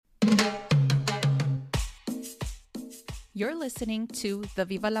You're listening to the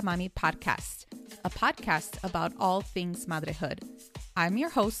Viva la Mami podcast, a podcast about all things motherhood. I'm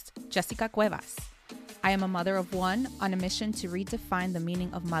your host, Jessica Cuevas. I am a mother of one on a mission to redefine the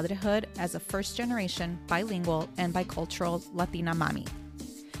meaning of motherhood as a first-generation, bilingual, and bicultural Latina mommy.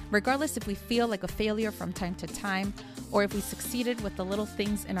 Regardless if we feel like a failure from time to time, or if we succeeded with the little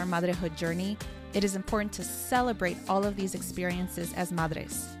things in our motherhood journey, it is important to celebrate all of these experiences as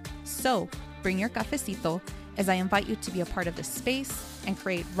madres. So, bring your cafecito as I invite you to be a part of this space and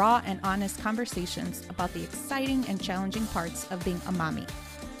create raw and honest conversations about the exciting and challenging parts of being a mommy.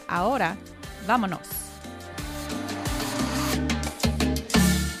 Ahora, vámonos.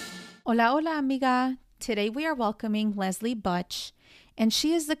 Hola, hola, amiga. Today we are welcoming Leslie Butch, and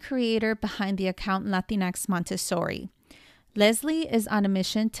she is the creator behind the account Latinx Montessori. Leslie is on a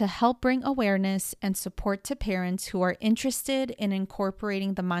mission to help bring awareness and support to parents who are interested in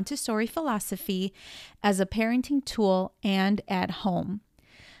incorporating the Montessori philosophy as a parenting tool and at home.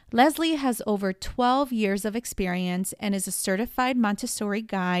 Leslie has over 12 years of experience and is a certified Montessori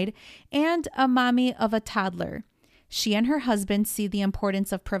guide and a mommy of a toddler. She and her husband see the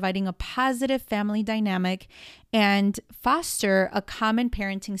importance of providing a positive family dynamic and foster a common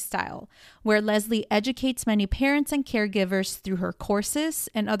parenting style, where Leslie educates many parents and caregivers through her courses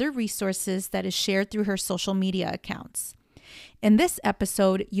and other resources that is shared through her social media accounts. In this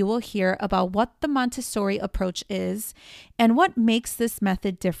episode, you will hear about what the Montessori approach is and what makes this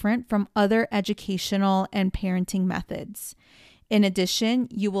method different from other educational and parenting methods. In addition,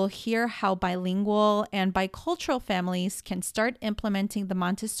 you will hear how bilingual and bicultural families can start implementing the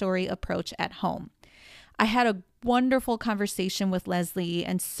Montessori approach at home. I had a wonderful conversation with Leslie,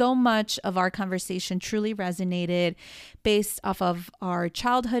 and so much of our conversation truly resonated based off of our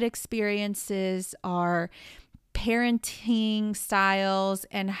childhood experiences, our parenting styles,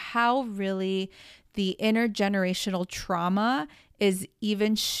 and how really the intergenerational trauma is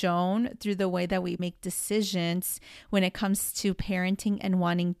even shown through the way that we make decisions when it comes to parenting and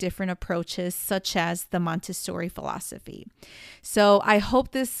wanting different approaches, such as the Montessori philosophy. So I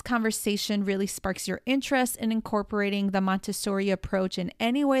hope this conversation really sparks your interest in incorporating the Montessori approach in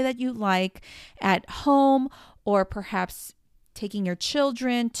any way that you like at home, or perhaps taking your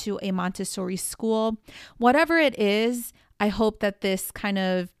children to a Montessori school. Whatever it is, I hope that this kind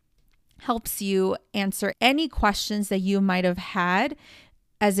of helps you answer any questions that you might have had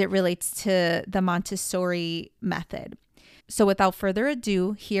as it relates to the Montessori method. So without further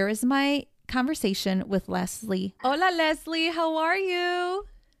ado, here is my conversation with Leslie. Hola, Leslie. How are you?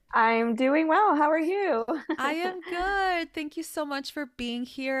 I'm doing well. How are you? I am good. Thank you so much for being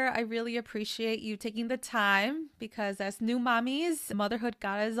here. I really appreciate you taking the time because as new mommies, motherhood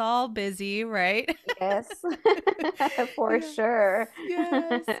got us all busy, right? Yes, for Yes. sure.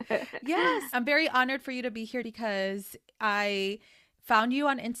 Yes. Yes. I'm very honored for you to be here because I found you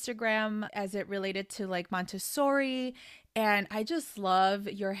on Instagram as it related to like Montessori. And I just love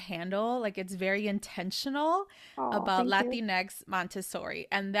your handle. Like it's very intentional Oh, about thank you. Latinx Montessori.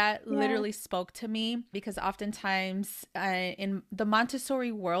 And that Yeah. literally spoke to me because oftentimes in the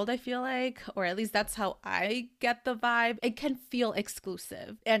Montessori world, I feel like, or at least that's how I get the vibe, it can feel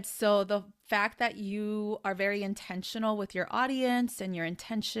exclusive. And so the fact that you are very intentional with your audience and your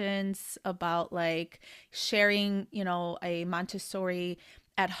intentions about like sharing, a Montessori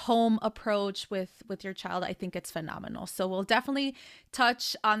at home approach with your child, I think it's phenomenal. So we'll definitely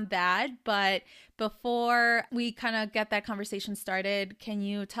touch on that. But before we kind of get that conversation started, can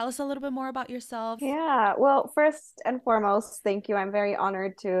you tell us a little bit more about yourself? Yeah. Well, first and foremost, thank you. I'm very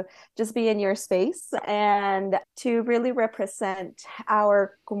honored to just be in your space and to really represent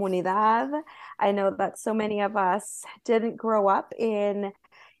our comunidad. I know that so many of us didn't grow up in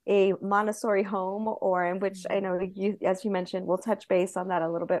a Montessori home, or in which I know you, as you mentioned, we'll touch base on that a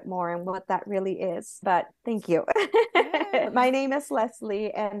little bit more and what that really is. But thank you. Yeah. My name is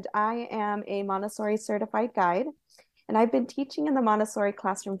Leslie, and I am a Montessori certified guide. And I've been teaching in the Montessori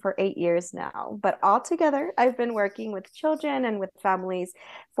classroom for 8 years now. But altogether, I've been working with children and with families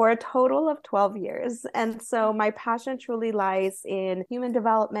for a total of 12 years. And so my passion truly lies in human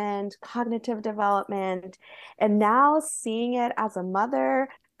development, cognitive development, and now seeing it as a mother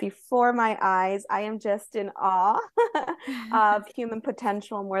before my eyes, I am just in awe of human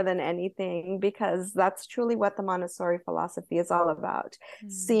potential more than anything, because that's truly what the Montessori philosophy is all about,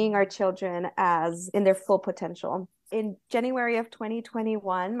 seeing our children as in their full potential. In January of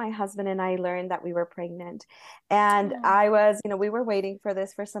 2021, my husband and I learned that we were pregnant. And we were waiting for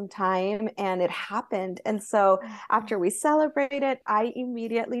this for some time, and it happened. And so after we celebrated, I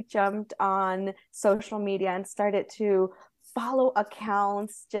immediately jumped on social media and started to follow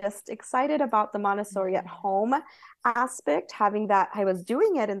accounts, just excited about the Montessori at Mhm. home aspect, having that I was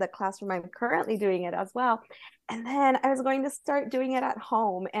doing it in the classroom. I'm currently doing it as well. And then I was going to start doing it at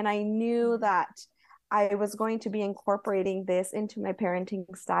home. And I knew Mhm. that I was going to be incorporating this into my parenting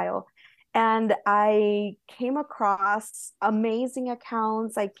style. And I came across amazing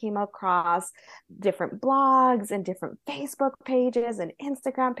accounts. I came across different blogs and different Facebook pages and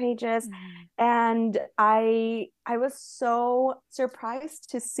Instagram pages. Mhm. And I was so surprised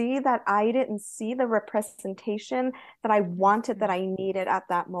to see that I didn't see the representation that I wanted, that Mhm. I needed at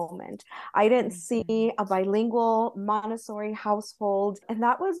that moment. I didn't Mhm. see a bilingual Montessori household. And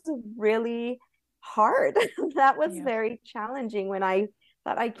that was really hard. That was Yeah. very challenging when I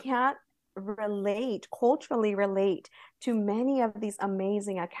thought I can't culturally relate to many of these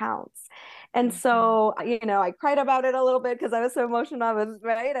amazing accounts. And Mhm. so, I cried about it a little bit because I was so emotional. I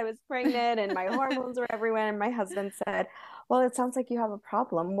was pregnant and my hormones were everywhere. And my husband said, well, it sounds like you have a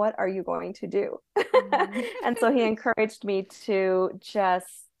problem. What are you going to do? Mhm. And so he encouraged me to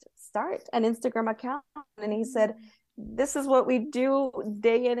just start an Instagram account. And he said, this is what we do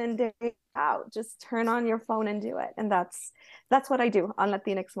day in and day out. Just turn on your phone and do it. And that's what I do on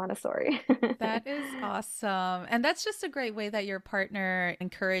Latinx Montessori. That is awesome. And that's just a great way that your partner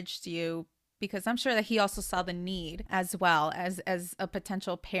encouraged you because I'm sure that he also saw the need as well as a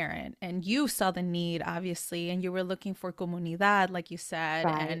potential parent. And you saw the need obviously and you were looking for comunidad like you said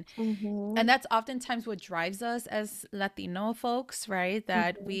Right. and that's oftentimes what drives us as Latino folks, right?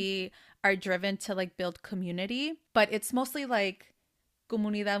 That Mm-hmm. we are driven to like build community, but it's mostly like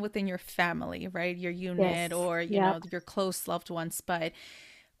comunidad within your family, right? Your unit Yes. or, Yep. your close loved ones. But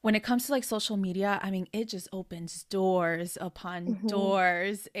when it comes to like social media, I mean, it just opens doors upon Mm-hmm.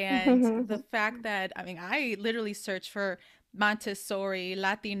 doors. And the fact that, I mean, I literally searched for Montessori,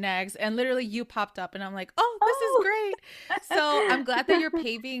 Latinx, and literally you popped up, and I'm like, oh, this is Oh. great. So I'm glad that you're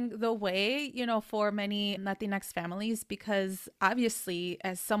paving the way, for many Latinx families, because obviously,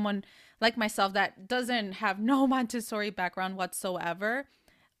 as someone like myself that doesn't have no Montessori background whatsoever,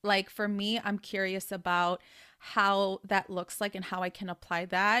 like for me, I'm curious about how that looks like and how I can apply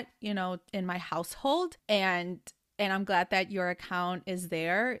that, in my household. And I'm glad that your account is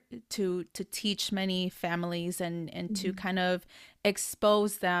there to teach many families and to Mhm. kind of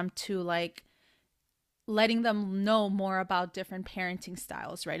expose them to like letting them know more about different parenting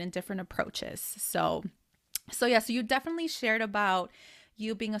styles, right? And different approaches. So yeah, so you definitely shared about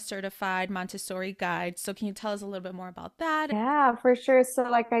you being a certified Montessori guide. So can you tell us a little bit more about that? Yeah, for sure. So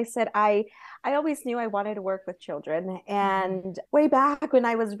like I said, I always knew I wanted to work with children. Mhm. And way back when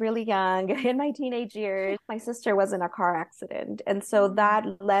I was really young, in my teenage years, my sister was in a car accident. And so Mm.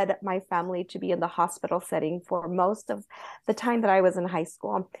 that led my family to be in the hospital setting for most of the time that I was in high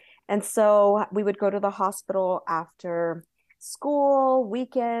school. And so we would go to the hospital after school,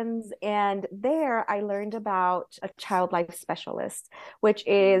 weekends, and there I learned about a child life specialist, which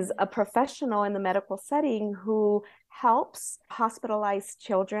is a professional in the medical setting who helps hospitalized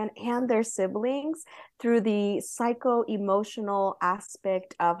children and their siblings through the psycho-emotional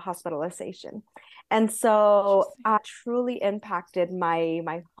aspect of hospitalization. And so Interesting. truly impacted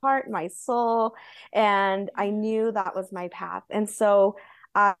my heart, my soul, and I knew that was my path. And so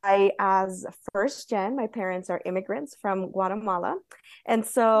as first gen, my parents are immigrants from Guatemala. And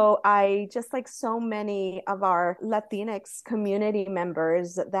so I, just like so many of our Latinx community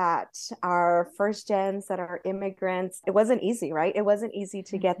members that are first gens, that are immigrants, it wasn't easy, right? It wasn't easy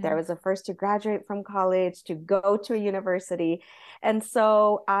to get there. I Mhm. was the first to graduate from college, to go to a university. And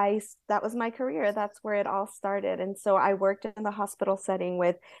so that was my career. That's where it all started. And so I worked in the hospital setting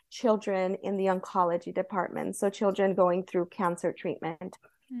with children in the oncology department. So children going through cancer treatment.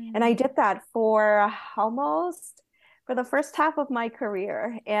 And I Mm. did that almost for the first half of my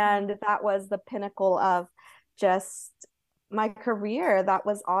career. And that was the pinnacle of just my career. That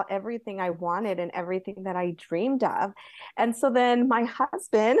was everything I wanted and everything that I dreamed of. And so then my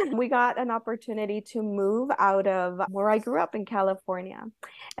husband, we got an opportunity to move out of where I grew up in California.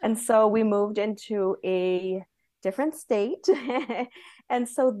 And Oh. so we moved into a different state. And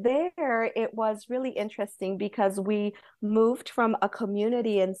so there it was really interesting because we moved from a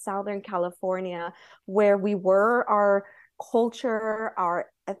community in Southern California where our culture, our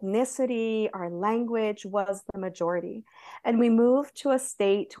ethnicity, our language was the majority. And we moved to a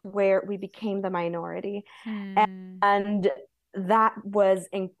state where we became the minority. Mm. And that was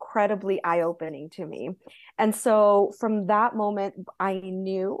incredibly eye-opening to me. And so from that moment, I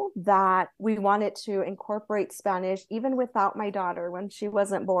knew that we wanted to incorporate Spanish even without my daughter. When she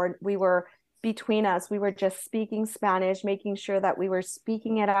wasn't born, we were between us, we were just speaking Spanish, making sure that we were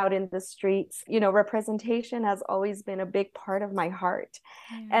speaking it out in the streets. You know, representation has always been a big part of my heart.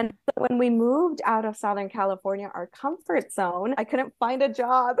 Yeah. And when we moved out of Southern California, our comfort zone, I couldn't find a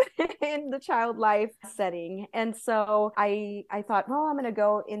job in the child life setting. And so I thought, well, I'm going to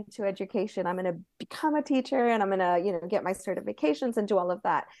go into education. I'm going to become a teacher and I'm going to, you know, get my certifications and do all of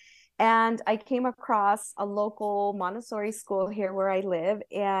that. And I came across a local Montessori school here where I live.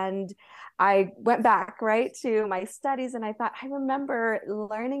 And I went back right to my studies and I thought, I remember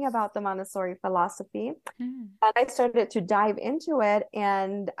learning about the Montessori philosophy. Mm. And I started to dive into it.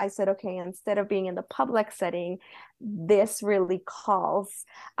 And I said, okay, instead of being in the public setting, this really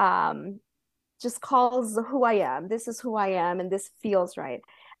just calls who I am. This is who I am, and this feels right.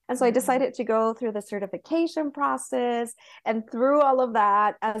 And so I decided to go through the certification process. And through all of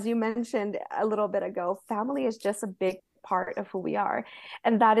that, as you mentioned a little bit ago, family is just a big part of who we are.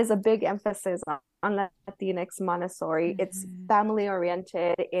 And that is a big emphasis on Latinx Montessori. It's Mm-hmm. family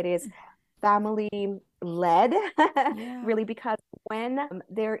oriented, it is family led, Yeah. really, because when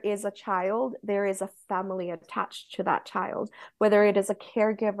there is a child, there is a family attached to that child, whether it is a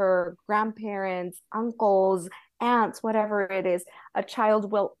caregiver, grandparents, uncles, aunts, whatever it is, a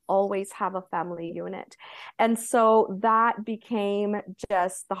child will always have a family unit. And so that became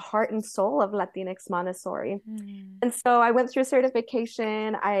just the heart and soul of Latinx Montessori. Mm. And so I went through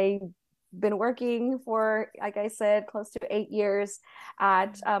certification. I been working for, like I said, close to 8 years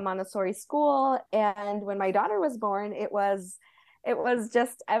at a Montessori school. And when my daughter was born, it was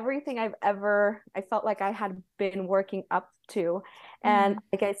just everything I felt like I had been working up to. And Mm.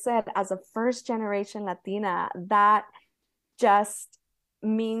 like I said, as a first generation Latina, that just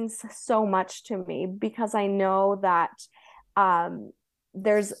means so much to me because I know that um,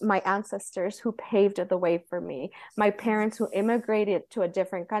 there's my ancestors who paved the way for me, my parents who immigrated to a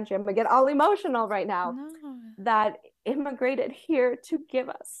different country. I'm gonna get all emotional right now, No. that immigrated here to give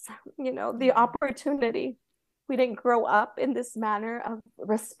us, you know, the Yeah. opportunity. We didn't grow up in this manner of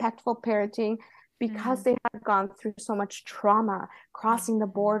respectful parenting because Mm. they had gone through so much trauma crossing the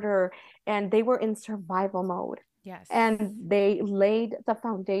Mhm. border and they were in survival mode. Yes. And they laid the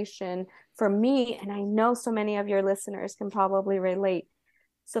foundation for me. And I know so many of your listeners can probably relate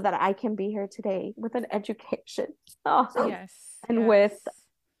so that I can be here today with an education Yes. and with Yes.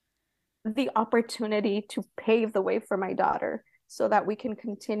 the opportunity to pave the way for my daughter so that we can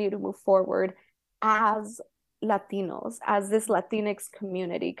continue to move forward as Latinos, as this Latinx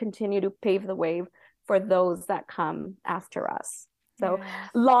community, continue to pave the way for those that come after us. So Yes.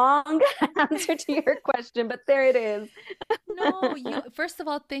 long answer to your question, but there it is. No, you first of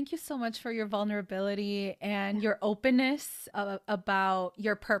all, thank you so much for your vulnerability and your openness about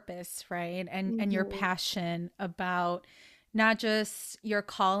your purpose, right? And your Mhm. passion about not just your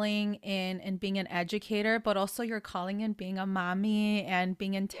calling in being an educator, but also your calling in being a mommy and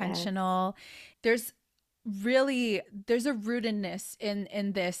being Yes. intentional. There's there's a rootedness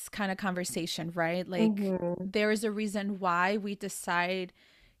in this kind of conversation, right? Like Mhm. there is a reason why we decide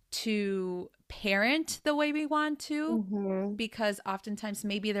to parent the way we want to, Mhm. because oftentimes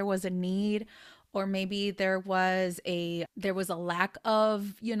maybe there was a need, or maybe there was a lack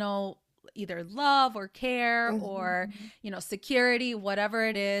of, either love or care or, Mhm. security, whatever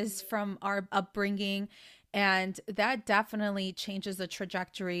it is from our upbringing. And that definitely changes the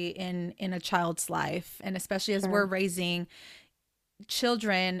trajectory in a child's life, and especially as we're Sure. raising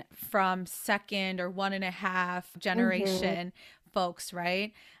children from second or one and a half Mhm. generation folks,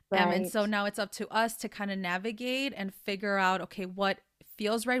 right? And Right. so now it's up to us to kind of navigate and figure out, okay, what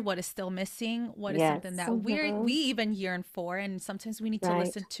feels right, what is still missing, what is something Yes. that we Mhm. even yearn for, and sometimes we need to Right.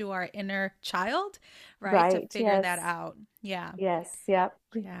 listen to our inner child, right, to Right. figure that Yes. out. Yeah. Yes. Yep.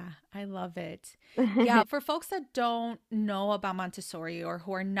 Yeah, I love it. Yeah, for folks that don't know about Montessori or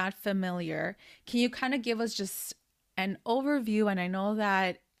who are not familiar, can you kind of give us just an overview? And I know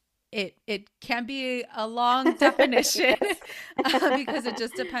that it can be a long definition Yes. because it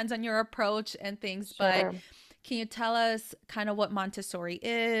just depends on your approach and things, but Sure. can you tell us kind of what Montessori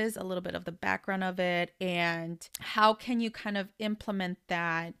is, a little bit of the background of it, and how can you kind of implement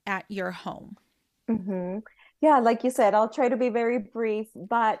that at your home? hmm Yeah, like you said, I'll try to be very brief,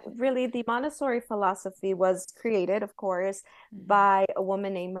 but really the Montessori philosophy was created, of course, Mhm. by a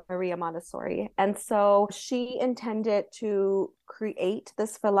woman named Maria Montessori. And so she intended to create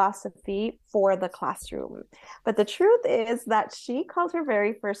this philosophy for the classroom. But the truth is that she called her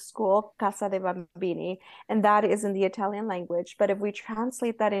very first school Casa de Bambini, and that is in the Italian language. But if we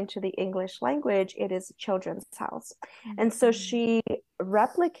translate that into the English language, it is children's house. And so Mhm. she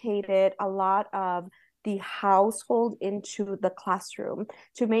replicated a lot of the household into the classroom,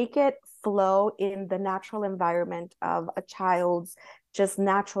 to make it flow in the natural environment of a child's just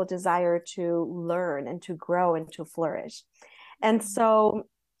natural desire to learn and to grow and to flourish. And so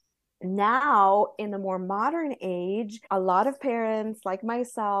now, in the more modern age, a lot of parents, like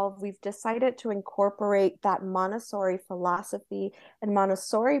myself, we've decided to incorporate that Montessori philosophy and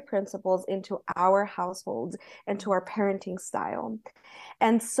Montessori principles into our households and to our parenting style.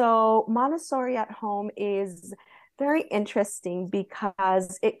 And so Montessori at home is very interesting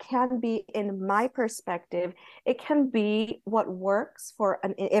because it can be, in my perspective, it can be what works for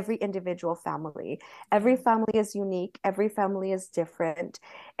every individual family. Every family is unique, every family is different,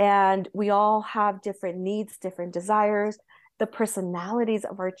 and we all have different needs, different desires. The personalities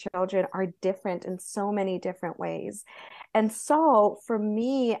of our children are different in so many different ways. And so for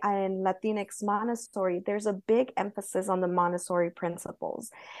me in Latinx Montessori, there's a big emphasis on the Montessori principles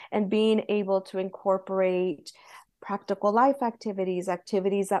and being able to incorporate practical life activities,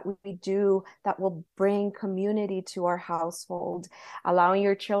 activities that we do that will bring community to our household, allowing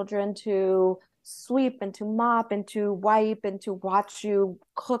your children to sweep and to mop and to wipe and to watch you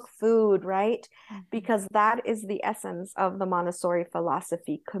cook food, right? Because that is the essence of the Montessori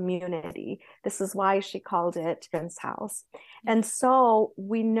philosophy, community. This is why she called it Friend's House. And so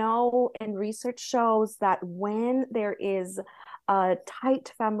we know, and research shows that when there is a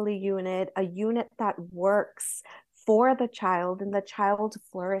tight family unit, a unit that works for the child and the child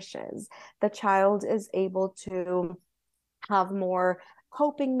flourishes, the child is able to have more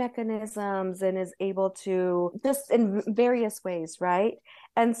coping mechanisms and is able to just in various ways, right?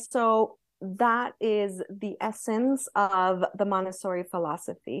 And so that is the essence of the Montessori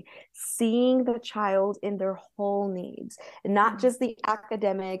philosophy, seeing the child in their whole needs, not just the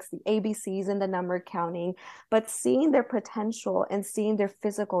academics, the ABCs and the number counting, but seeing their potential and seeing their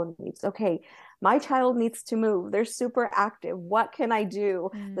physical needs. Okay, my child needs to move. They're super active. What can I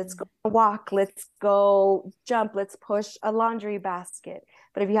do? Let's go walk. Let's go jump. Let's push a laundry basket.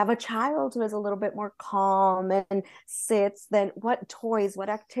 But if you have a child who is a little bit more calm and sits, then what toys, what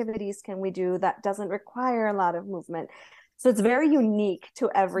activities can we do that doesn't require a lot of movement? So it's very unique to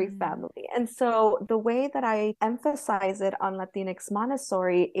every family. And so the way that I emphasize it on Latinx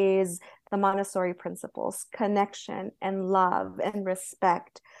Montessori is the Montessori principles, connection and love and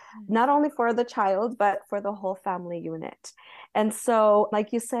respect, not only for the child, but for the whole family unit. And so,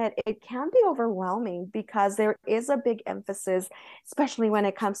 like you said, it can be overwhelming because there is a big emphasis, especially when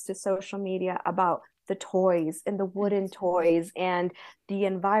it comes to social media, about the toys and the wooden toys and the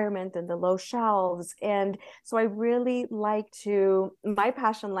environment and the low shelves. And so I really like to, my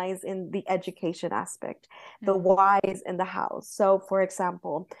passion lies in the education aspect, the whys in the house. So for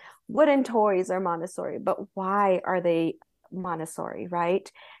example, wooden toys are Montessori, but why are they Montessori,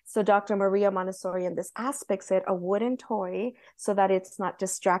 right? So Dr. Maria Montessori in this aspect said a wooden toy so that it's not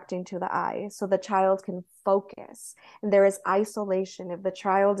distracting to the eye, so the child can focus. And there is isolation. If the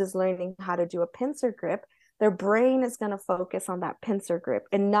child is learning how to do a pincer grip, their brain is going to focus on that pincer grip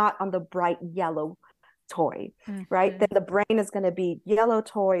and not on the bright yellow toy, right? Then the brain is going to be yellow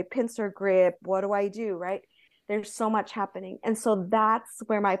toy, pincer grip. What do I do, right? There's so much happening. And so that's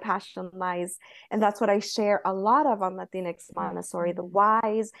where my passion lies. And that's what I share a lot of on Latinx Montessori, the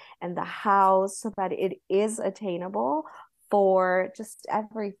whys and the hows, so that it is attainable for just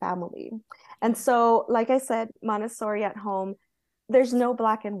every family. And so, like I said, Montessori at home, there's no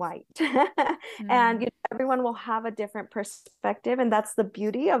black and white. And everyone will have a different perspective. And that's the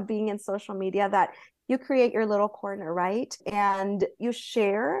beauty of being in social media, that you create your little corner, right? And you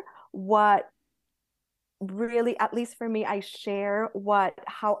share what really, at least for me, I share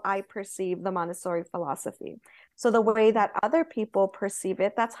how I perceive the Montessori philosophy. So the way that other people perceive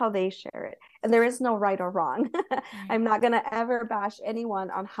it, that's how they share it. And there is no right or wrong. I'm not going to ever bash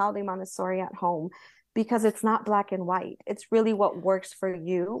anyone on how they Montessori at home, because it's not black and white. It's really what works for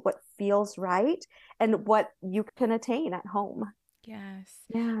you, what feels right, and what you can attain at home. Yes.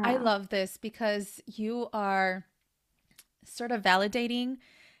 I Yeah. love this because you are sort of validating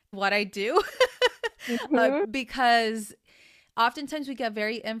what I do. Mm-hmm. Because oftentimes we get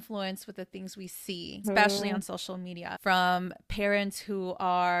very influenced with the things we see, especially on social media, from parents who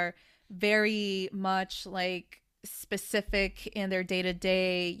are very much like specific in their day to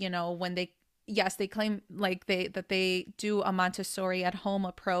day, when they, yes, they claim like they do a Montessori at home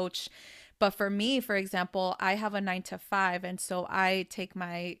approach, But for me, for example, I have a 9 to 5. And so I take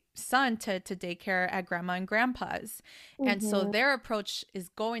my son to daycare at grandma and grandpa's. And so Mm-hmm. their approach is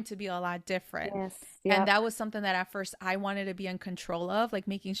going to be a lot different. Yes. And Yep. that was something that at first I wanted to be in control of, like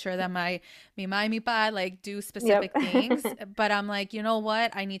making sure that my mi ma mi pa like do Yep. specific things. But I'm like, you know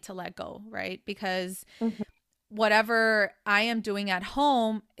what? I need to let go, right? Because Mm-hmm. whatever I am doing at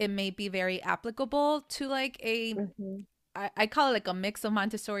home, it may be very applicable to like Mm-hmm. I call it like a mix of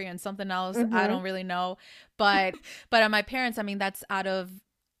Montessori and something else. I Mm-hmm. don't really know. But my parents, I mean, that's out of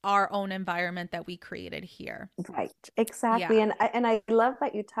our own environment that we created here. Right, exactly. Yeah. And I love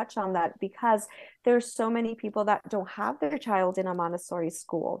that you touch on that because there's so many people that don't have their child in a Montessori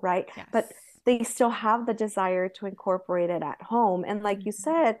school, right? But Yes. they still have the desire to incorporate it at home. And like you Mhm.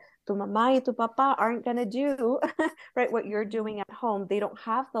 said, tu mamá y tu papá aren't gonna do right what you're Mhm. doing at home. They don't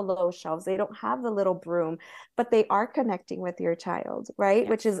have the low shelves, they don't have the little broom, but they are connecting with your child, right?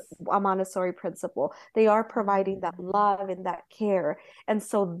 Which is Yes. a Montessori principle. They are providing that Mhm. love and that care. And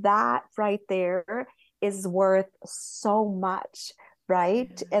so that right there is worth so much,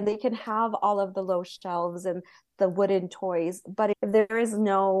 right? Yeah. And they can have all of the low shelves and the wooden toys, but if there is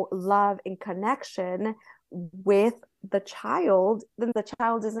no love and connection with the child, then the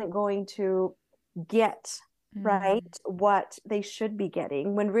child isn't going to get right Mm. what they should be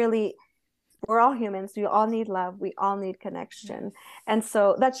getting when really we're all humans. We all need love. We all need connection. Yes. And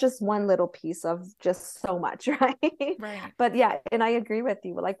so that's just one little piece of just so much, right? Right. But yeah, and I agree with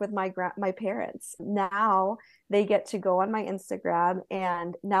you. Like with my parents, now they get to go on my Instagram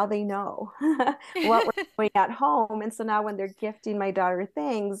and now they know what we're doing at home. And so now when they're gifting my daughter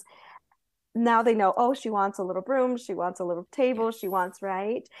things, now they know, oh, she wants a little broom, she wants a little table, she Yes. wants,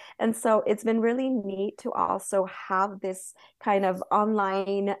 right? And so it's been really neat to also have this kind of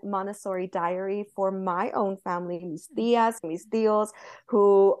online Montessori diary for my own family, mis tías, mis tíos,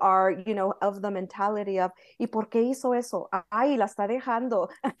 who are, of the mentality of, ¿y por qué hizo eso? Ay, la está dejando,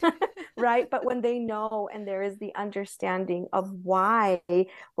 right? But when they know and there is the understanding of why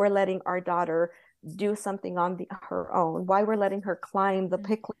we're letting our daughter do something on her own, why we're letting her climb the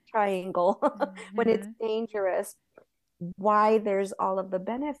pickle triangle when it's Mm-hmm. dangerous, why there's all of the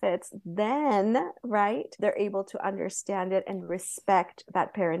benefits, then, right, they're able to understand it and respect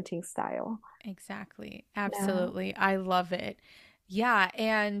that parenting style. Exactly. Yeah. Absolutely. I love it. Yeah.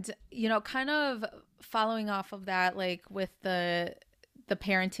 And, kind of following off of that, like with the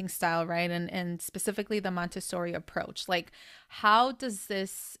parenting style, right? And specifically the Montessori approach. Like, how does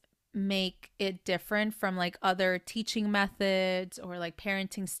this make it different from like other teaching methods or like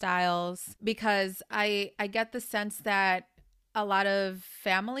parenting styles? Because I get the sense that a lot of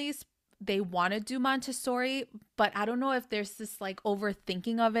families, they want to do Montessori, but I don't know if there's this like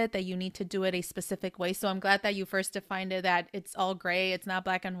overthinking of it that you need to do it a specific way. So I'm glad that you first defined it, that it's all gray, it's not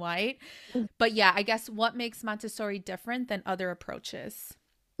black and white. But yeah, I guess what makes Montessori different than other approaches?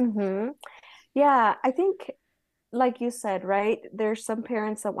 Mm-hmm. Yeah, I think like you said, right? There's some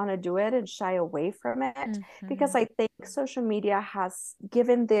parents that want to do it and shy away from it because Mm-hmm. I think social media has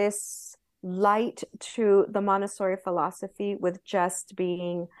given this light to the Montessori philosophy with just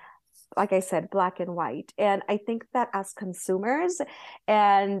being, like I said, black and white. And I think that as consumers,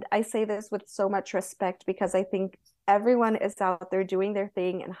 and I say this with so much respect because I think everyone is out there doing their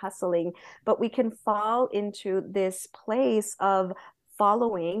thing and hustling, but we can fall into this place of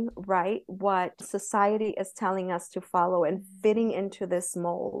following, right, what society is telling us to follow and fitting into this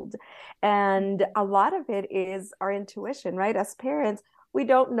mold. And a lot of it is our intuition, right? As parents, we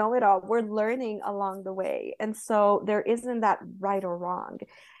don't know it all. We're learning along the way. And so there isn't that right or wrong.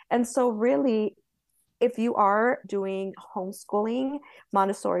 And so, really, if you are doing homeschooling,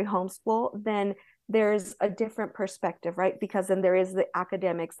 Montessori homeschool, then there's a different perspective, right? Because then there is the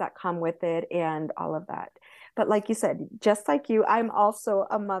academics that come with it and all of that. But like you said, just like you, I'm also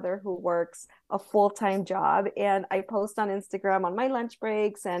a mother who works a full-time job and I post on Instagram on my lunch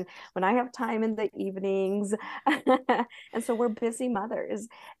breaks and when I have time in the evenings. And so we're busy mothers.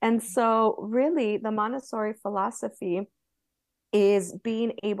 And so really the Montessori philosophy is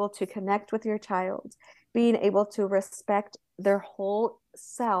being able to connect with your child, being able to respect their whole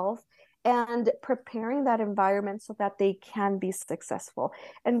self, and preparing that environment so that they can be successful.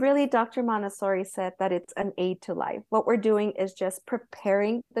 And really, Dr. Montessori said that it's an aid to life. What we're doing is just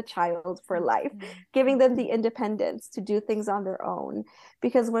preparing the child for life, giving them the independence to do things on their own.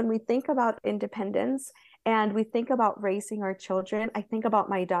 Because when we think about independence, and we think about raising our children, I think about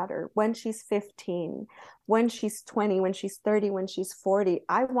my daughter when she's 15, when she's 20, when she's 30, when she's 40.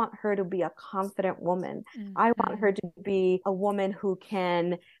 I want her to be a confident woman. I want Mm-hmm. her to be a woman who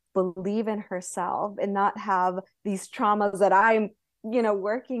can believe in herself and not have these traumas that I'm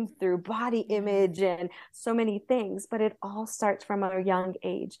working through body image and so many things, but it all starts from a young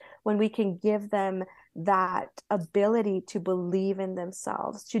age when we can give them that ability to believe in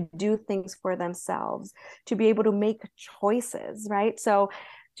themselves, to do things for themselves, to be able to make choices, right? So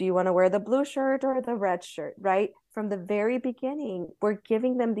do you want to wear the blue shirt or the red shirt, right? From the very beginning, we're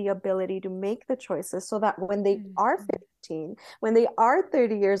giving them the ability to make the choices so that when they are 15, when they are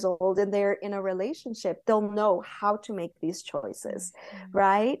 30 years old and they're in a relationship, they'll know how to make these choices,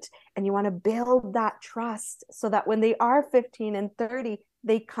 right? And you want to build that trust so that when they are 15 and 30,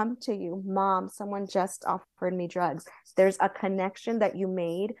 they come to you, Mom, someone just offered me drugs. There's a connection that you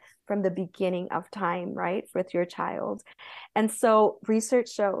made from the beginning of time, right, with your child. And so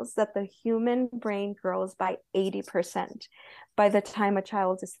research shows that the human brain grows by 80% by the time a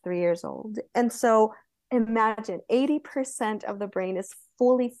child is 3 years old. And so imagine 80% of the brain is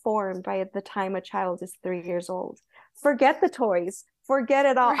fully formed by the time a child is 3 years old. Forget the toys, forget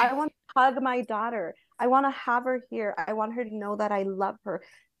it all. Right. I want to hug my daughter. I want to have her here. I want her to know that I love her.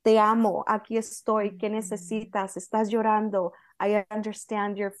 Te amo, aquí estoy, ¿qué necesitas? Estás llorando. I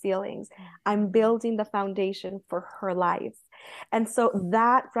understand your feelings. I'm building the foundation for her life. And so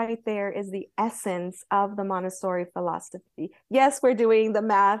that right there is the essence of the Montessori philosophy. Yes, we're doing the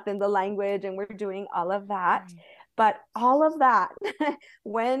math and the language and we're doing all of that. But all of that,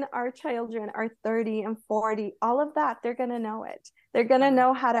 when our children are 30 and 40, all of that, they're going to know it. They're going to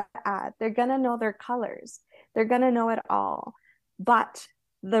know how to add. They're going to know their colors. They're going to know it all. But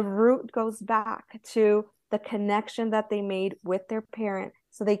the root goes back to the connection that they made with their parent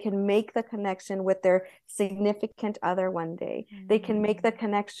so they can make the connection with their significant other one day. They can make the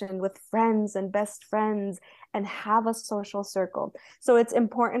connection with friends and best friends and have a social circle. So it's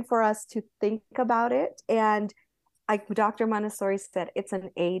important for us to think about it. And like Dr. Montessori said, it's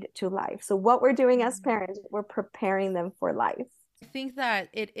an aid to life. So what we're doing as parents, we're preparing them for life. I think that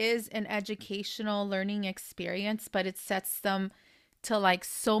it is an educational learning experience, but it sets them to like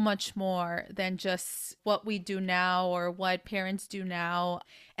so much more than just what we do now or what parents do now.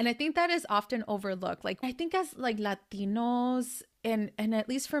 And I think that is often overlooked. Like I think as like Latinos and at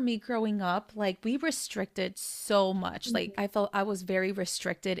least for me growing up, like we restricted so much. Like I felt I was very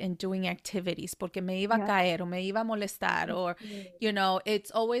restricted in doing activities porque me iba a caer o me iba a molestar or it's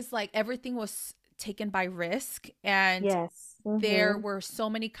always like everything was taken by risk and there were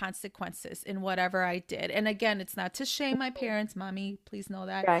so many consequences in whatever I did. And again, it's not to shame my parents, mommy, please know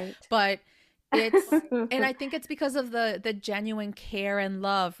that. Right. But it's and I think it's because of the genuine care and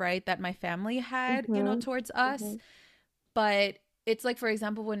love, right, that my family had, towards us. But it's like, for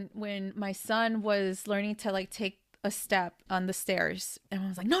example, when my son was learning to like take a step on the stairs and I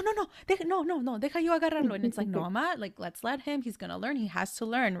was like, no, deja yo agarrarlo. And it's like, no, Mama, like, let's let him, he's gonna learn, he has to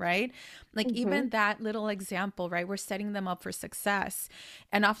learn, right? Like even that little example, right, we're setting them up for success.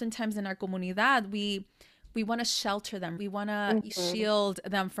 And oftentimes in our comunidad, we want to shelter them, we want to shield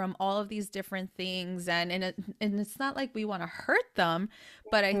them from all of these different things, and it's not like we want to hurt them,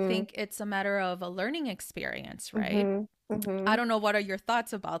 but I think it's a matter of a learning experience, right? I don't know, what are your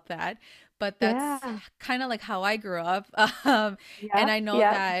thoughts about that? But that's kind of like how I grew up. And I know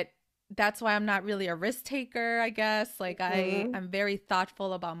that that's why I'm not really a risk taker, I guess. Like I'm very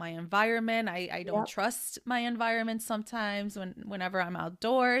thoughtful about my environment. I don't trust my environment sometimes whenever I'm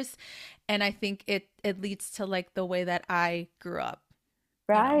outdoors. And I think it leads to like the way that I grew up.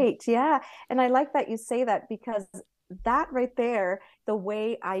 Right. Yeah. And I like that you say that because that right there, the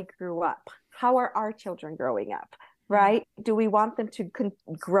way I grew up, how are our children growing up? Right? Do we want them to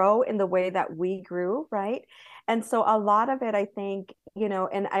grow in the way that we grew? Right? And so a lot of it, I think,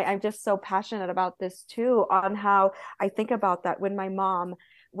 and I'm just so passionate about this too, on how I think about that when my mom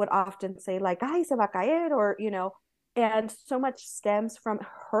would often say like, ay, se va a caer, or, and so much stems from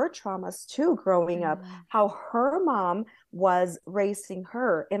her traumas too, growing up, how her mom was raising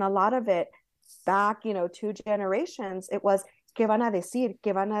her. And a lot of it back, 2 generations, it was, ¿qué van a decir?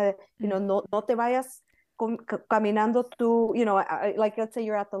 ¿Qué van a, no te vayas caminando tú, like let's say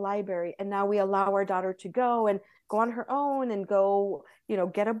you're at the library and now we allow our daughter to go on her own and go,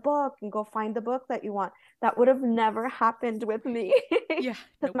 get a book and go find the book that you want. That would have never happened with me. Yeah.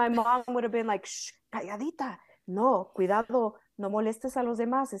 Because my mom would have been like, shh, calladita, no, cuidado, no molestes a los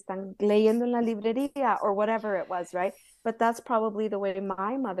demás, están leyendo en la librería, or whatever it was, right? But that's probably the way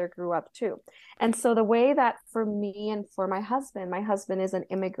my mother grew up too. And so the way that for me and for my husband is an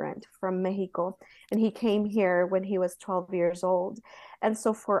immigrant from Mexico, and he came here when he was 12 years old. And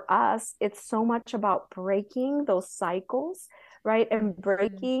so for us, it's so much about breaking those cycles, right? And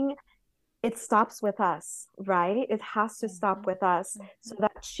breaking it stops with us, right? It has to stop with us so Mhm.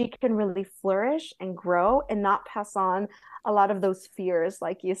 that she can really flourish and grow and not pass on a lot of those fears,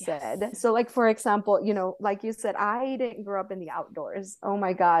 like you said. Yes. So, like, for example, like you said, I didn't grow up in the outdoors. Oh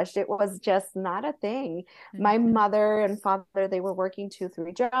my gosh, it was just not a thing. My Mhm. mother and father, they were working two,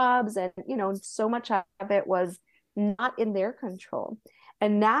 three jobs, and, so much of it was not in their control.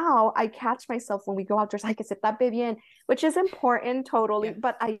 And now I catch myself when we go outdoors, ay, que se tape bien, which is important totally. Yes.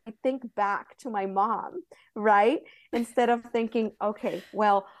 But I think back to my mom, right? Instead of thinking, okay,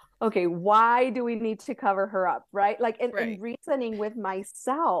 well, okay, why do we need to cover her up, right? Like, and Right. reasoning with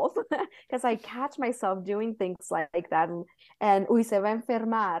myself, because I catch myself doing things like that. And uy, se va a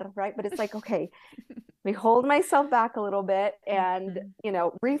enfermar, right? But it's like, okay, me hold myself back a little bit and,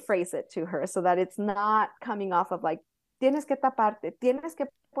 Mhm. rephrase it to her so that it's not coming off of like, tienes que taparte, tienes que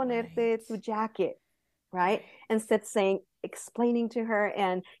ponerte Right. tu jacket, right? Right. Instead saying, explaining to her.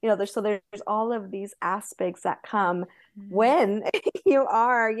 And, there's all of these aspects that come Mhm. when you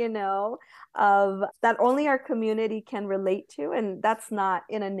are, of that only our community can relate to. And that's not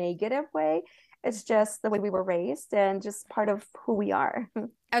in a negative way. It's just the way we were raised and just part of who we are.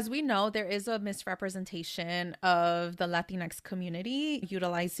 As we know, there is a misrepresentation of the Latinx community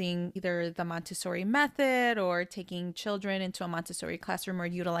utilizing either the Montessori method or taking children into a Montessori classroom or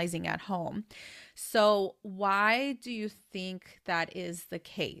utilizing at home. So, why do you think that is the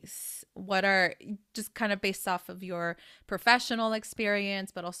case? What are just kind of based off of your professional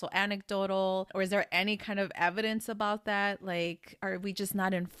experience, but also anecdotal, or is there any kind of evidence about that? Like, are we just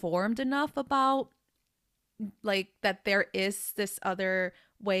not informed enough about like that there is this other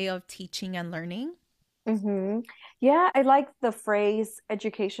way of teaching and learning? hmm Yeah, I like the phrase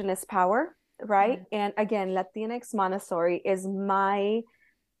education is power, right? Mm, And again, Latinx Montessori is my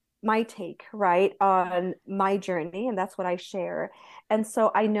take, right, on my journey, and that's what I share. And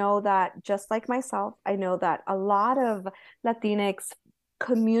so I know that just like myself, I know that a lot of Latinx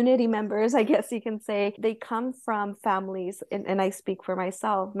community members, I guess you can say, they come from families, and I speak for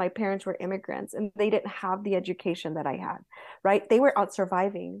myself. My parents were immigrants and they didn't have the education that I had, right? They were out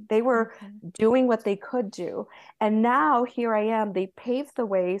surviving, they were mhm, doing what they could do. And now here I am. They paved the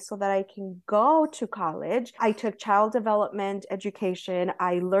way so that I can go to college. I took child development education.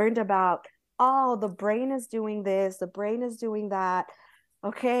 I learned about, oh, the brain is doing this, the brain is doing that.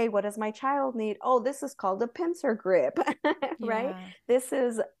 Okay, what does my child need? Oh, this is called a pincer grip, right? yeah. This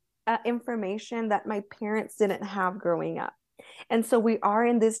is information that my parents didn't have growing up. And so we are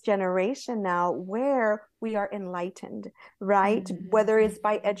in this generation now where we are enlightened, right? Mm, Whether it's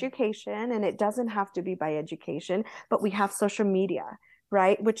by mhm, education, and it doesn't have to be by education, but we have social media,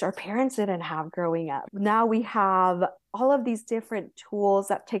 right? Which our parents didn't have growing up. Now we have all of these different tools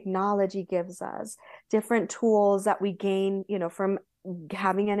that technology gives us, different tools that we gain, from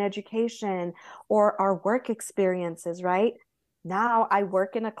having an education or our work experiences, right? Now I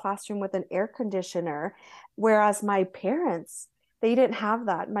work in a classroom with an air conditioner, whereas my parents, they didn't have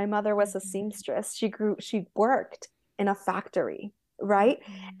that. My mother was a mhm, seamstress. She worked in a factory, right?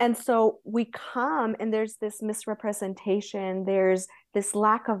 mhm, And so we come and there's this misrepresentation, there's this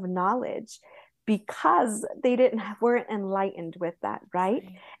lack of knowledge because they didn't weren't enlightened with that, right?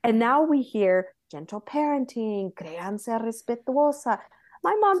 right, And right. now we hear gentle parenting, crianza respetuosa.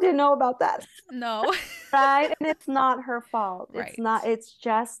 My mom didn't know about that. No. Right? And it's not her fault. It's not, Right. it's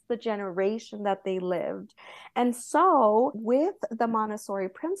just the generation that they lived. And so with the Montessori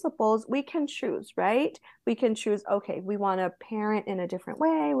principles, we can choose, right? We can choose, okay, we want to parent in a different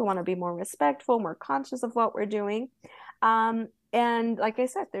way. We want to be more respectful, more conscious of what we're doing. And like I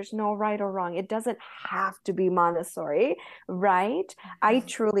said, there's no right or wrong. It doesn't have to be Montessori, right? I Mhm,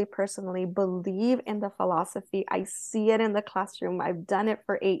 truly personally believe in the philosophy. I see it in the classroom. I've done it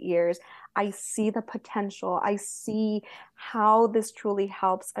for 8 years. I see the potential. I see how this truly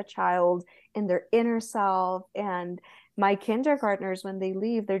helps a child in their inner self. And my kindergartners, when they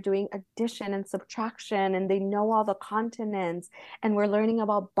leave, they're doing addition and subtraction and they know all the continents. And we're learning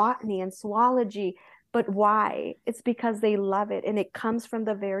about botany and zoology. But why? It's because they love it and it comes from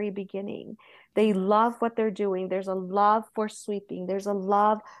the very beginning. They yeah. love what they're doing. There's a love for sweeping, there's a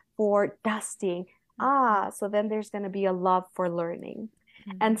love for dusting. Mhm, So then there's going to be a love for learning.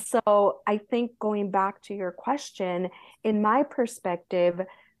 And mhm, so I think going back to your question, in my perspective,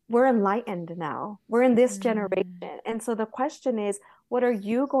 we're enlightened now. We're in this generation. mm, And so the question is, what are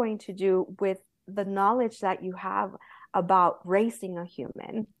you going to do with the knowledge that you have about raising a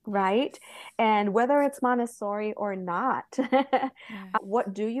human, right? yes. And whether it's Montessori or not, Yeah.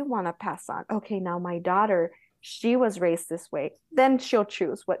 what do you want to pass on? Okay, now my daughter, she was raised this way, then she'll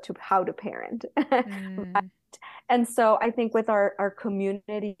choose how to parent. Mm, And so I think with our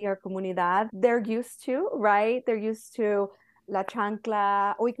community, our comunidad, they're used to, right? They're used to la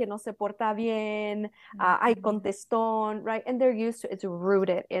chancla, uy, que no se porta bien, ay, mhm, contestón, right? And they're used to, it's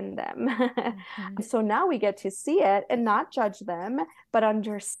rooted in them. mhm, So now we get to see it and not judge them, but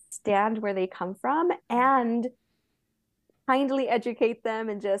understand where they come from and kindly educate them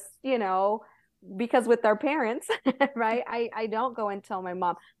and just, because with our parents, right? I don't go and tell my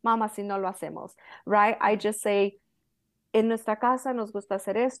mom, mama, si no lo hacemos, right? I just say, en nuestra casa nos gusta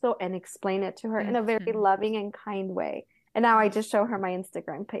hacer esto and explain it to her in a very mhm. loving and kind way. And now I just show her my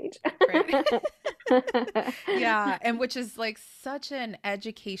Instagram page. Right. Yeah, and which is like such an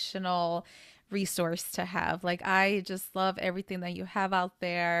educational resource to have. Like I just love everything that you have out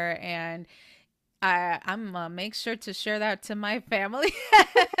there, and I'm gonna make sure to share that to my family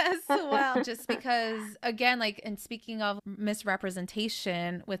as well. Just because, again, like, and speaking of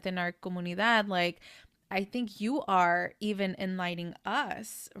misrepresentation within our comunidad, like, I think you are even enlightening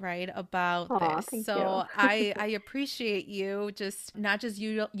us, right, about Oh, this. thank you. So I appreciate you just not just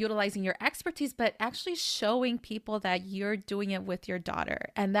utilizing your expertise, but actually showing people that you're doing it with your daughter,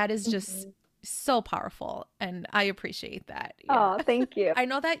 and that is just Mhm. so powerful, and I appreciate that. Yeah. Oh, thank you. I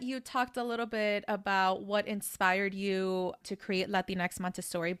know that you talked a little bit about what inspired you to create Latinx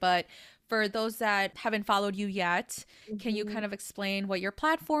Montessori, but for those that haven't followed you yet, can you Mhm. kind of explain what your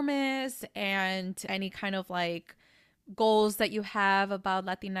platform is and any kind of like goals that you have about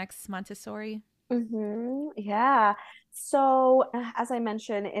Latinx Montessori? Yeah. So as I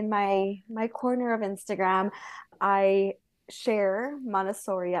mentioned in my corner of Instagram, I share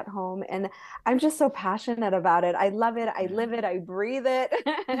Montessori at home and I'm just so passionate about it. I love it. I live it. I breathe it.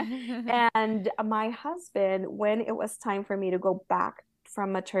 And my husband, when it was time for me to go back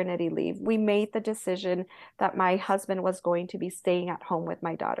from maternity leave, we made the decision that my husband was going to be staying at home with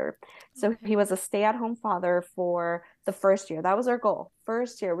my daughter. So he Okay. was a stay-at-home father for the first year. That was our goal.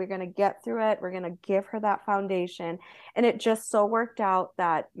 First year, we're going to get through it. We're going to give her that foundation. And it just so worked out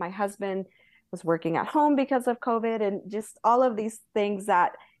that my husband was working at home because of COVID and just all of these things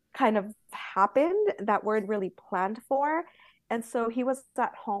that kind of happened that weren't really planned for. And so he was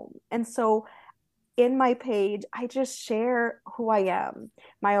at home. And so in my page, I just share who I am,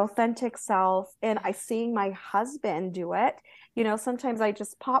 my authentic self, and I seeing my husband do it. Sometimes I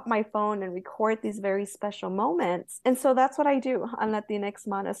just pop my phone and record these very special moments. And so that's what I do on Latinx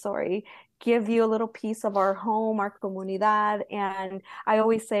Montessori, give you a little piece of our home, our comunidad. And I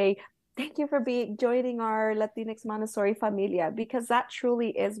always say, thank you for joining our Latinx Montessori familia, because that truly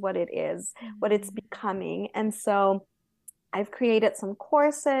is what it is, what it's Mhm. becoming. And so I've created some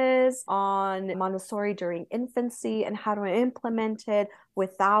courses on Montessori during infancy and how to implement it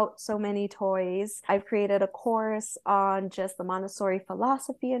without so many toys. I've created a course on just the Montessori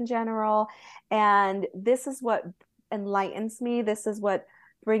philosophy in general. And this is what enlightens me. This is what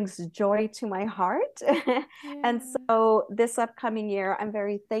brings joy to my heart. And Yeah. so this upcoming year, I'm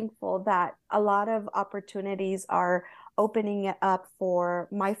very thankful that a lot of opportunities are opening it up for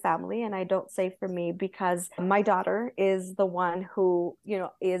my family. And I don't say for me because my daughter is the one who,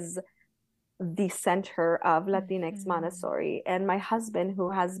 is the center of Latinx Mhm. Montessori, and my husband,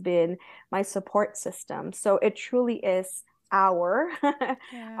 who has been my support system. So it truly is our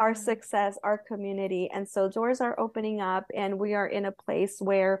our Yeah. success, our community. And so doors are opening up, and we are in a place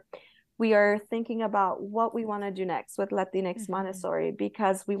where we are thinking about what we want to do next with Latinx Mhm. Montessori,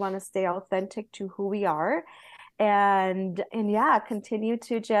 because we want to stay authentic to who we are, and yeah, continue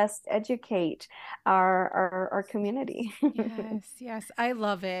to just educate our community. Yes, yes, I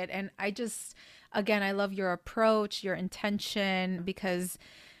love it. And I just, again, I love your approach, your intention, because,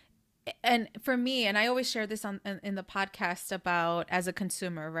 and for me, and I always share this in the podcast about as a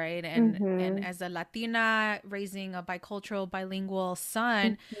consumer, right? And Mm-hmm. as a Latina raising a bicultural, bilingual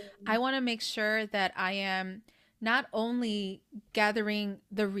son, Mm-hmm. I want to make sure that I am not only gathering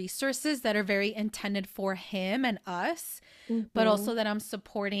the resources that are very intended for him and us, but Mm-hmm. also that I'm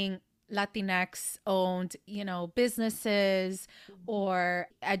supporting Latinx owned, businesses or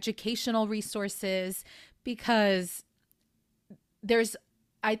educational resources, because there's,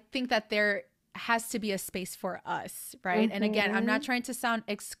 I think that there has to be a space for us, right? And again, I'm not Mm-hmm. trying to sound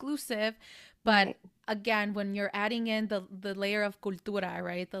exclusive, but Right. again, when you're adding in the layer of cultura,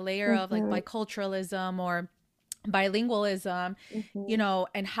 right? The layer of like Mm-hmm. biculturalism or bilingualism, Mm-hmm.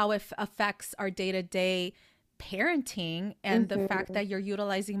 and how it affects our day to day parenting, and the fact Mm-hmm. that you're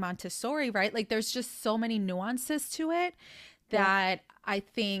utilizing Montessori, right? Like there's just so many nuances to it Yep. that I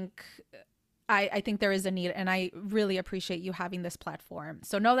think I think there is a need, and I really appreciate you having this platform.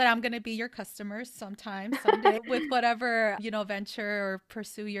 So know that I'm going to be your customer sometime, someday, with whatever, venture or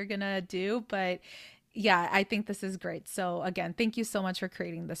pursue you're going to do. But yeah, I think this is great. So again, thank you so much for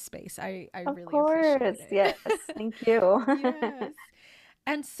creating this space. I Of really appreciate course. it. Yes. Thank you. Yes.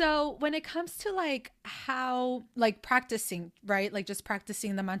 And so when it comes to like how like practicing, right? Like just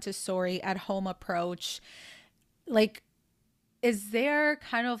practicing the Montessori at home approach, like is there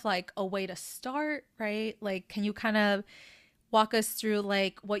kind of like a way to start, right? Like can you kind of walk us through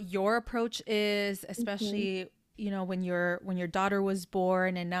like what your approach is, Mhm, especially when your daughter was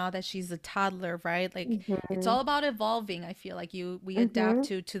born and now that she's a toddler, right? Like it's mhm, all about evolving. I feel like we adapt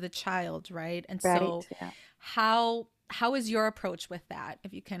mhm. to the child, right? And Right. so Yeah. how is your approach with that,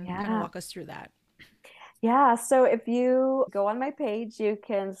 if you can kind of Yeah. walk us through that? Yeah. So if you go on my page, you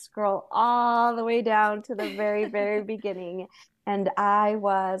can scroll all the way down to the very, very beginning. And I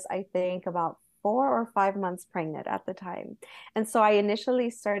was, I think, about 4 or 5 months pregnant at the time. And so I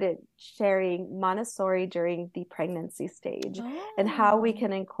initially started sharing Montessori during the pregnancy stage and how we Oh.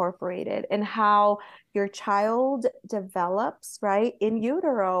 can incorporate it and how your child develops, right? In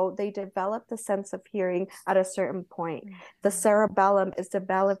utero, they develop the sense of hearing at a certain point. The Mhm. cerebellum is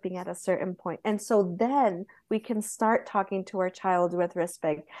developing at a certain point. And so then we can start talking to our child with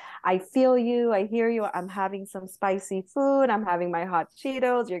respect. I feel you. I hear you. I'm having some spicy food. I'm having my hot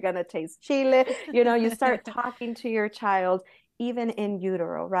Cheetos. You're going to taste chile. You start talking to your child even in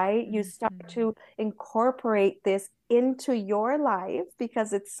utero, right? You start Mhm. to incorporate this into your life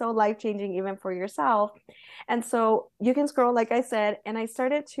because it's so life changing even for yourself. And so you can scroll, like I said, and I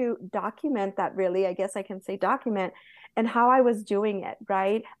started to document that really. I guess I can say document and how I was doing it,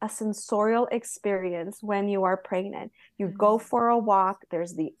 right? A sensorial experience when you are pregnant. You go Mhm. for a walk,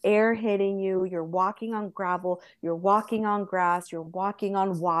 there's the air hitting you, you're walking on gravel, you're walking on grass, you're walking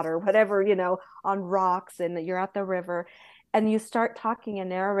on water, whatever, on rocks, and you're at the river. And you start talking and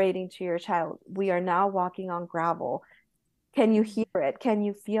narrating to your child, we are now walking on gravel. Can you hear Mhm. it? Can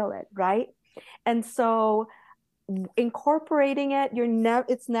you feel it? Right. And so incorporating it,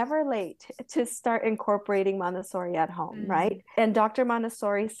 it's never late to start incorporating Montessori at home, right? Mhm. And Dr.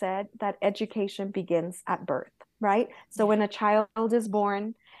 Montessori said that education begins at birth, right? So Yeah. when a child is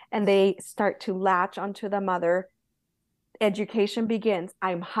born and they start to latch onto the mother, education begins.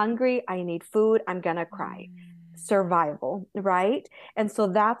 I'm hungry, I need food, I'm gonna cry. Mm. Survival, right? And so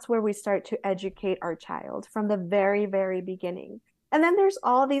that's where we start to educate our child from the very, very beginning. And then there's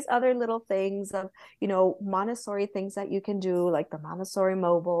all these other little things of, Montessori things that you can do, like the Montessori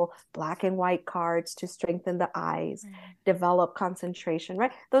mobile, black and white cards to strengthen the eyes, Right. develop concentration,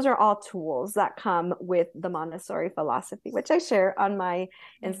 right? Those are all tools that come with the Montessori philosophy, which I share on my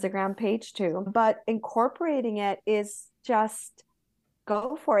Yes. Instagram page too. But incorporating it is just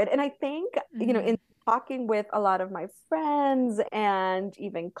go for it. And I think, in Mhm. talking with a lot of my friends and